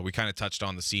 We kind of touched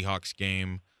on the Seahawks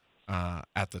game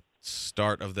at the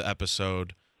start of the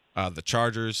episode. The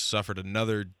Chargers suffered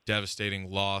another devastating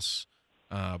loss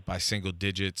by single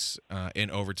digits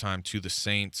in overtime to the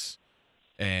Saints.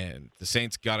 And the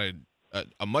Saints got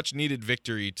a much-needed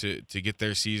victory to get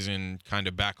their season kind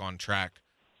of back on track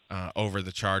over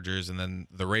the Chargers. And then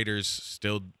the Raiders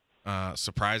still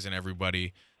surprising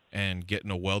everybody and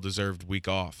getting a well-deserved week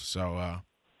off. So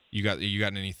you got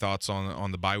any thoughts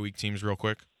on the bye week teams real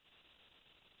quick?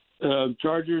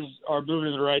 Chargers are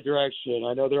moving in the right direction.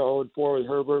 I know they're 0-4 with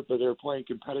Herbert, but they're playing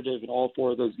competitive in all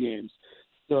 4 of those games.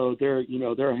 So they're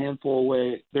a handful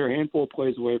away. They're a handful of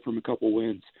plays away from a couple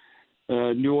wins.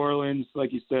 New Orleans,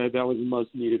 like you said, that was a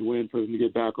much-needed win for them to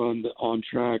get back on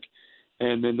track.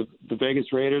 And then the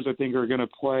Vegas Raiders, I think, are going to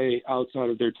play outside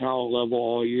of their talent level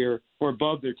all year, or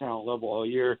above their talent level all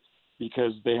year,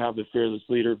 because they have the fearless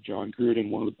leader of John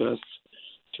Gruden, one of the best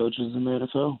coaches in the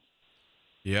NFL.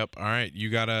 Yep. All right. You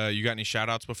got any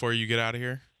shout-outs before you get out of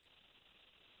here?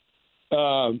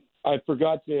 I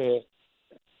forgot to.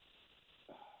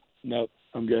 Nope,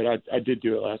 I'm good. I did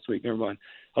do it last week. Never mind.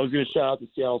 I was going to shout out the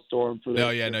Seattle Storm for.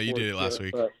 You did it last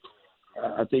week.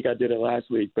 I think I did it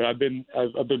last week, but I've been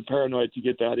paranoid to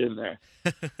get that in there.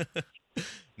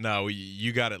 No,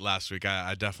 you got it last week.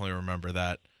 I definitely remember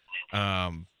that.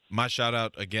 My shout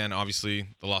out again, obviously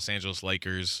the Los Angeles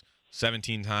Lakers,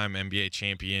 17-time NBA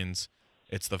champions.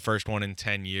 It's the first one in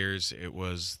 10 years. It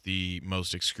was the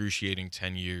most excruciating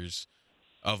 10 years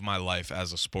of my life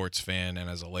as a sports fan and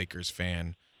as a Lakers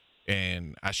fan.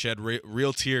 And I shed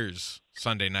real tears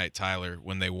Sunday night, Tyler,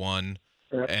 when they won.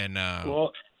 And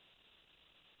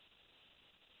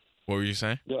what were you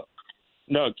saying?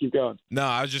 No, keep going. No,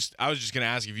 I was just gonna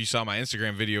ask if you saw my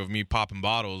Instagram video of me popping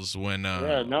bottles when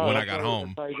I got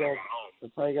home.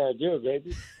 That's how you gotta do it,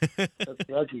 baby.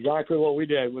 that's exactly what we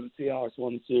did when the Seahawks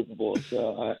won the Super Bowl.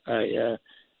 So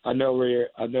I know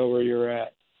where you're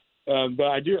at. But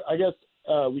I guess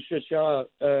we should shout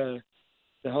out the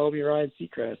homie Ryan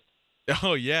Seacrest.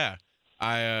 Oh yeah,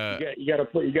 you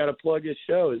gotta plug his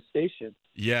show, his station.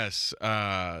 Yes,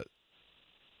 Ryan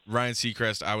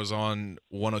Seacrest. I was on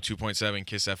 102.7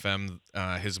 Kiss FM,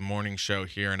 his morning show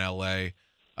here in LA,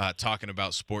 talking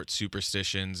about sports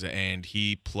superstitions, and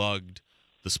he plugged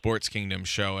the Sports Kingdom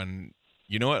show. And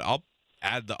you know what? I'll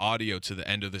add the audio to the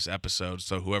end of this episode,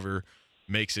 so whoever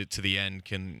makes it to the end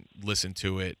can listen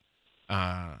to it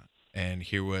and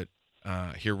hear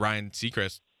Ryan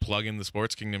Seacrest plugging the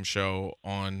Sports Kingdom show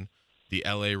on the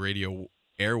LA radio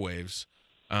airwaves.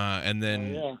 And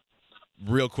then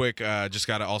real quick, just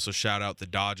got to also shout out the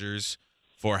Dodgers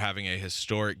for having a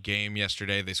historic game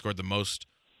yesterday. They scored the most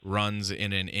runs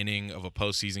in an inning of a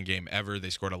postseason game ever. They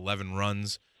scored 11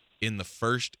 runs in the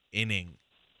first inning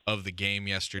of the game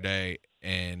yesterday,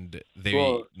 and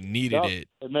they needed it.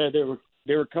 And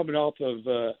they were coming off of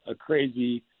a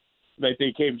crazy. Like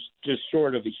they came just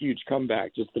short of a huge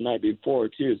comeback just the night before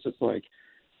too. So it's like,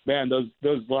 man, those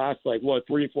last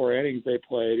 3-4 innings they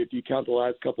played. If you count the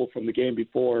last couple from the game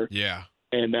before,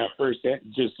 and that first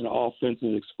just an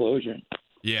offensive explosion.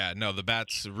 Yeah, no, the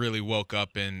bats really woke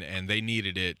up and they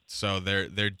needed it. So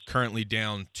they're currently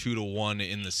down 2-1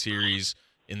 in the series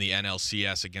in the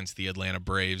NLCS against the Atlanta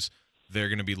Braves. They're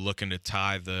going to be looking to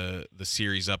tie the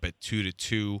series up at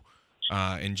 2-2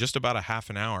 in just about a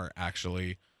half an hour,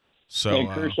 actually. So and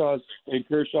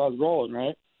Kershaw's rolling,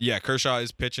 right? Yeah, Kershaw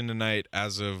is pitching tonight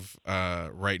as of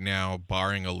right now,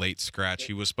 barring a late scratch.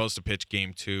 He was supposed to pitch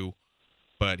game 2,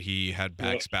 but he had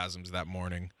back spasms that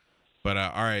morning. But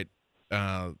all right,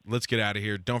 let's get out of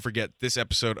here. Don't forget, this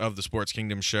episode of the Sports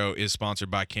Kingdom Show is sponsored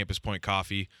by Campus Point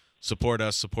Coffee. Support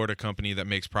us. Support a company that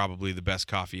makes probably the best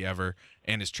coffee ever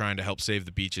and is trying to help save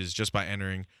the beaches just by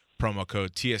entering promo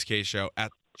code TSK Show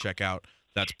at checkout.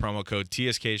 That's promo code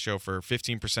TSK Show for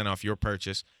 15% off your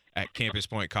purchase at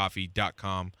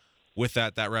campuspointcoffee.com. With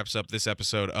that wraps up this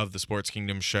episode of the Sports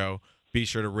Kingdom Show. Be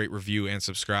sure to rate, review, and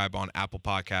subscribe on Apple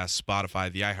Podcasts,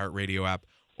 Spotify, the iHeartRadio app,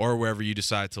 or wherever you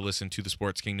decide to listen to the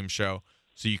Sports Kingdom Show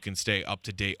so you can stay up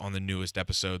to date on the newest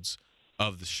episodes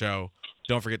of the show.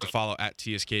 Don't forget to follow at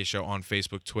TSK Show on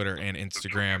Facebook, Twitter, and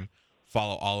Instagram.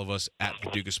 Follow all of us at The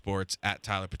Duke of Sports, at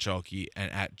Tyler Pachalki,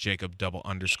 and at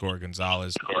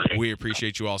Jacob_Gonzalez. We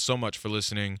appreciate you all so much for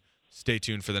listening. Stay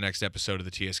tuned for the next episode of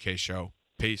the TSK Show.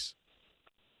 Peace.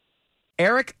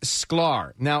 Eric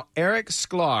Sklar. Now, Eric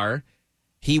Sklar,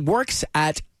 he works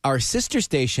at our sister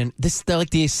station. This is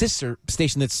the sister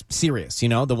station that's serious, you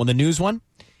know, the news one.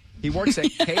 He works at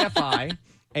KFI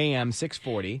AM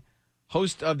 640,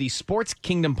 host of the Sports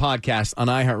Kingdom podcast on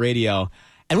iHeartRadio.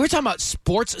 And we're talking about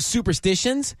sports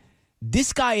superstitions.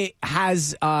 This guy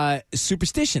has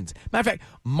superstitions. Matter of fact,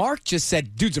 Mark just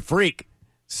said, dude's a freak.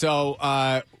 So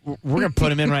we're going to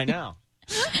put him in right now.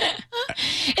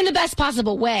 In the best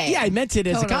possible way. Yeah, I meant it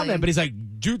as a comment, but he's like,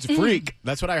 dude's a freak.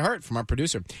 That's what I heard from our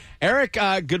producer. Eric,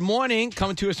 good morning.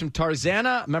 Coming to us from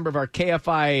Tarzana, a member of our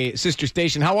KFI sister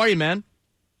station. How are you, man?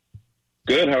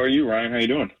 Good. How are you, Ryan? How you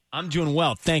doing? I'm doing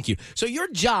well, thank you. So your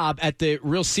job at the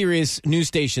real serious news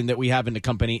station that we have in the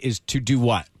company is to do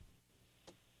what?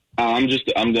 I'm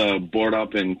the board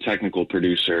up and technical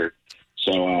producer.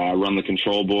 So I run the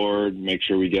control board, make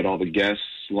sure we get all the guests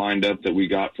lined up that we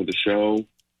got for the show.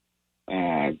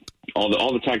 All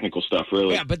the technical stuff,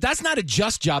 really. Yeah, but that's not a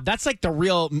just job. That's like the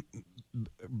real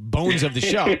bones of the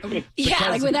show. Yeah,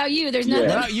 like without you, there's nothing.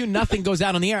 Without you, nothing goes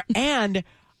out on the air. And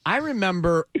I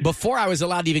remember before I was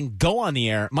allowed to even go on the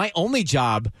air, my only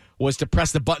job was to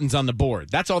press the buttons on the board.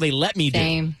 That's all they let me do.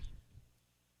 Same.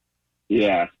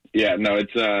 Yeah. No,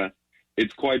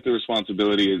 it's quite the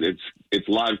responsibility. It's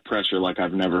live pressure like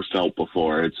I've never felt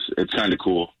before. It's kind of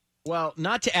cool. Well,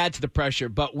 not to add to the pressure,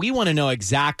 but we want to know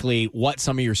exactly what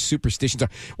some of your superstitions are.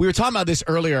 We were talking about this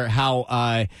earlier,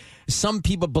 how some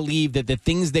people believe that the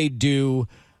things they do,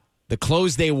 the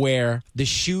clothes they wear, the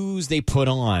shoes they put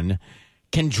on,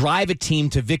 can drive a team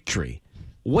to victory.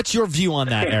 What's your view on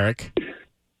that, Eric?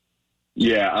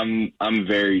 Yeah, I'm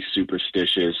very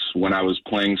superstitious. When I was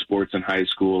playing sports in high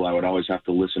school, I would always have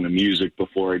to listen to music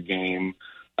before a game.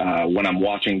 When I'm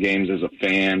watching games as a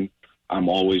fan, I'm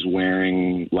always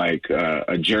wearing like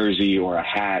a jersey or a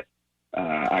hat.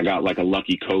 I got like a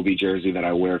Lucky Kobe jersey that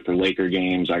I wear for Laker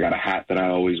games. I got a hat that I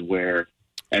always wear.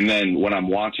 And then when I'm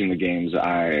watching the games,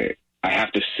 I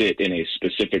have to sit in a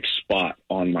specific spot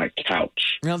on my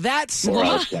couch. Now that's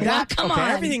come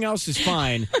on. Everything else is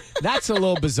fine. That's a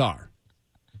little bizarre.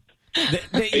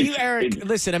 You, Eric,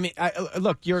 listen. I mean,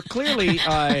 look, you're clearly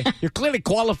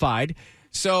qualified.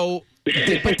 So,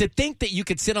 but to think that you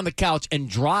could sit on the couch and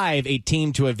drive a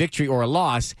team to a victory or a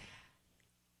loss,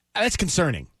 that's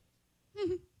concerning.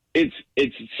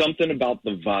 It's something about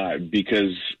the vibe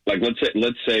because, like,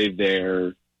 let's say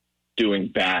they're doing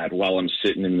bad while I'm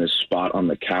sitting in this spot on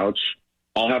the couch.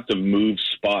 I'll have to move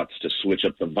spots to switch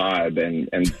up the vibe,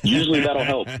 and usually that'll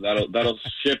help. That'll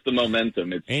shift the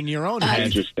momentum. It's in your own head.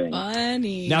 Interesting.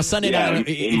 Funny. Now Sunday night,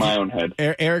 in my own head.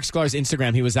 Eric Sklar's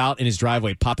Instagram. He was out in his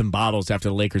driveway popping bottles after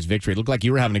the Lakers' victory. It looked like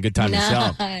you were having a good time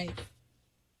yourself. Yeah,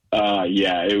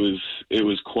 it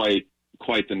was quite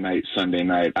the night Sunday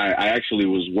night. I actually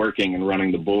was working and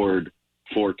running the board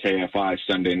for KFI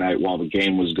Sunday night while the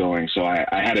game was going, so I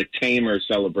had a tamer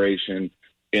celebration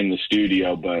in the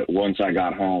studio, but once I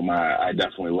got home, I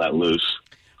definitely let loose.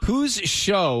 Whose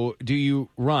show do you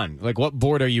run? Like, what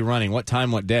board are you running? What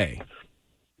time, what day?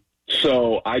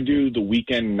 So I do the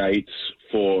weekend nights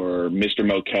for Mr.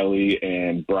 Mo Kelly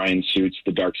and Brian Suits,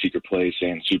 the Dark Secret Place,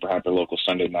 and Super Hyper Local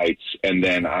Sunday nights, and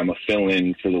then I'm a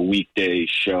fill-in for the weekday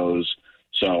shows.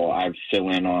 So I fill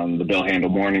in on the Bill Handel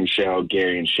Morning Show,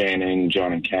 Gary and Shannon,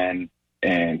 John and Ken,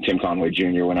 and Tim Conway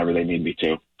Jr. whenever they need me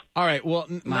to. All right. Well,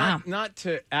 not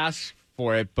to ask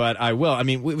for it, but I will. I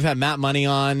mean, we've had Matt Money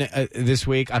on this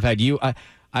week. I've had you.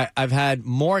 I've had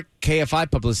more KFI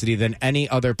publicity than any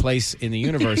other place in the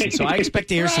universe. And so I expect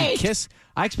to hear some Kiss.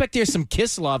 I expect to hear some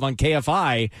Kiss love on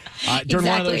KFI during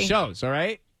one of those shows. All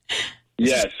right.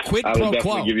 Yes, quid I pro will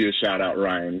definitely quo. give you a shout out,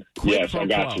 Ryan. Yes, I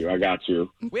got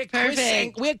you. We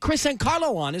had Chris and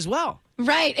Carlo on as well.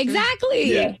 Right.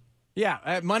 Exactly. Yeah.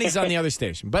 Yeah, money's on the other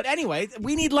station. But anyway,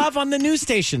 we need love on the news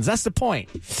stations. That's the point.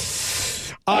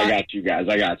 I got you guys.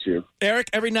 I got you. Eric,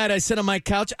 every night I sit on my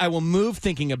couch, I will move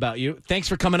thinking about you. Thanks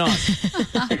for coming on.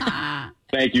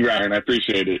 Thank you, Ryan. I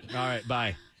appreciate it. All right,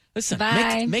 bye. Listen,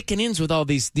 Bye. making ends with all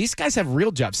these guys have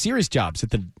real jobs, serious jobs at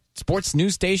the sports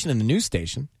news station and the news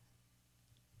station.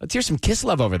 Let's hear some Kiss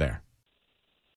love over there.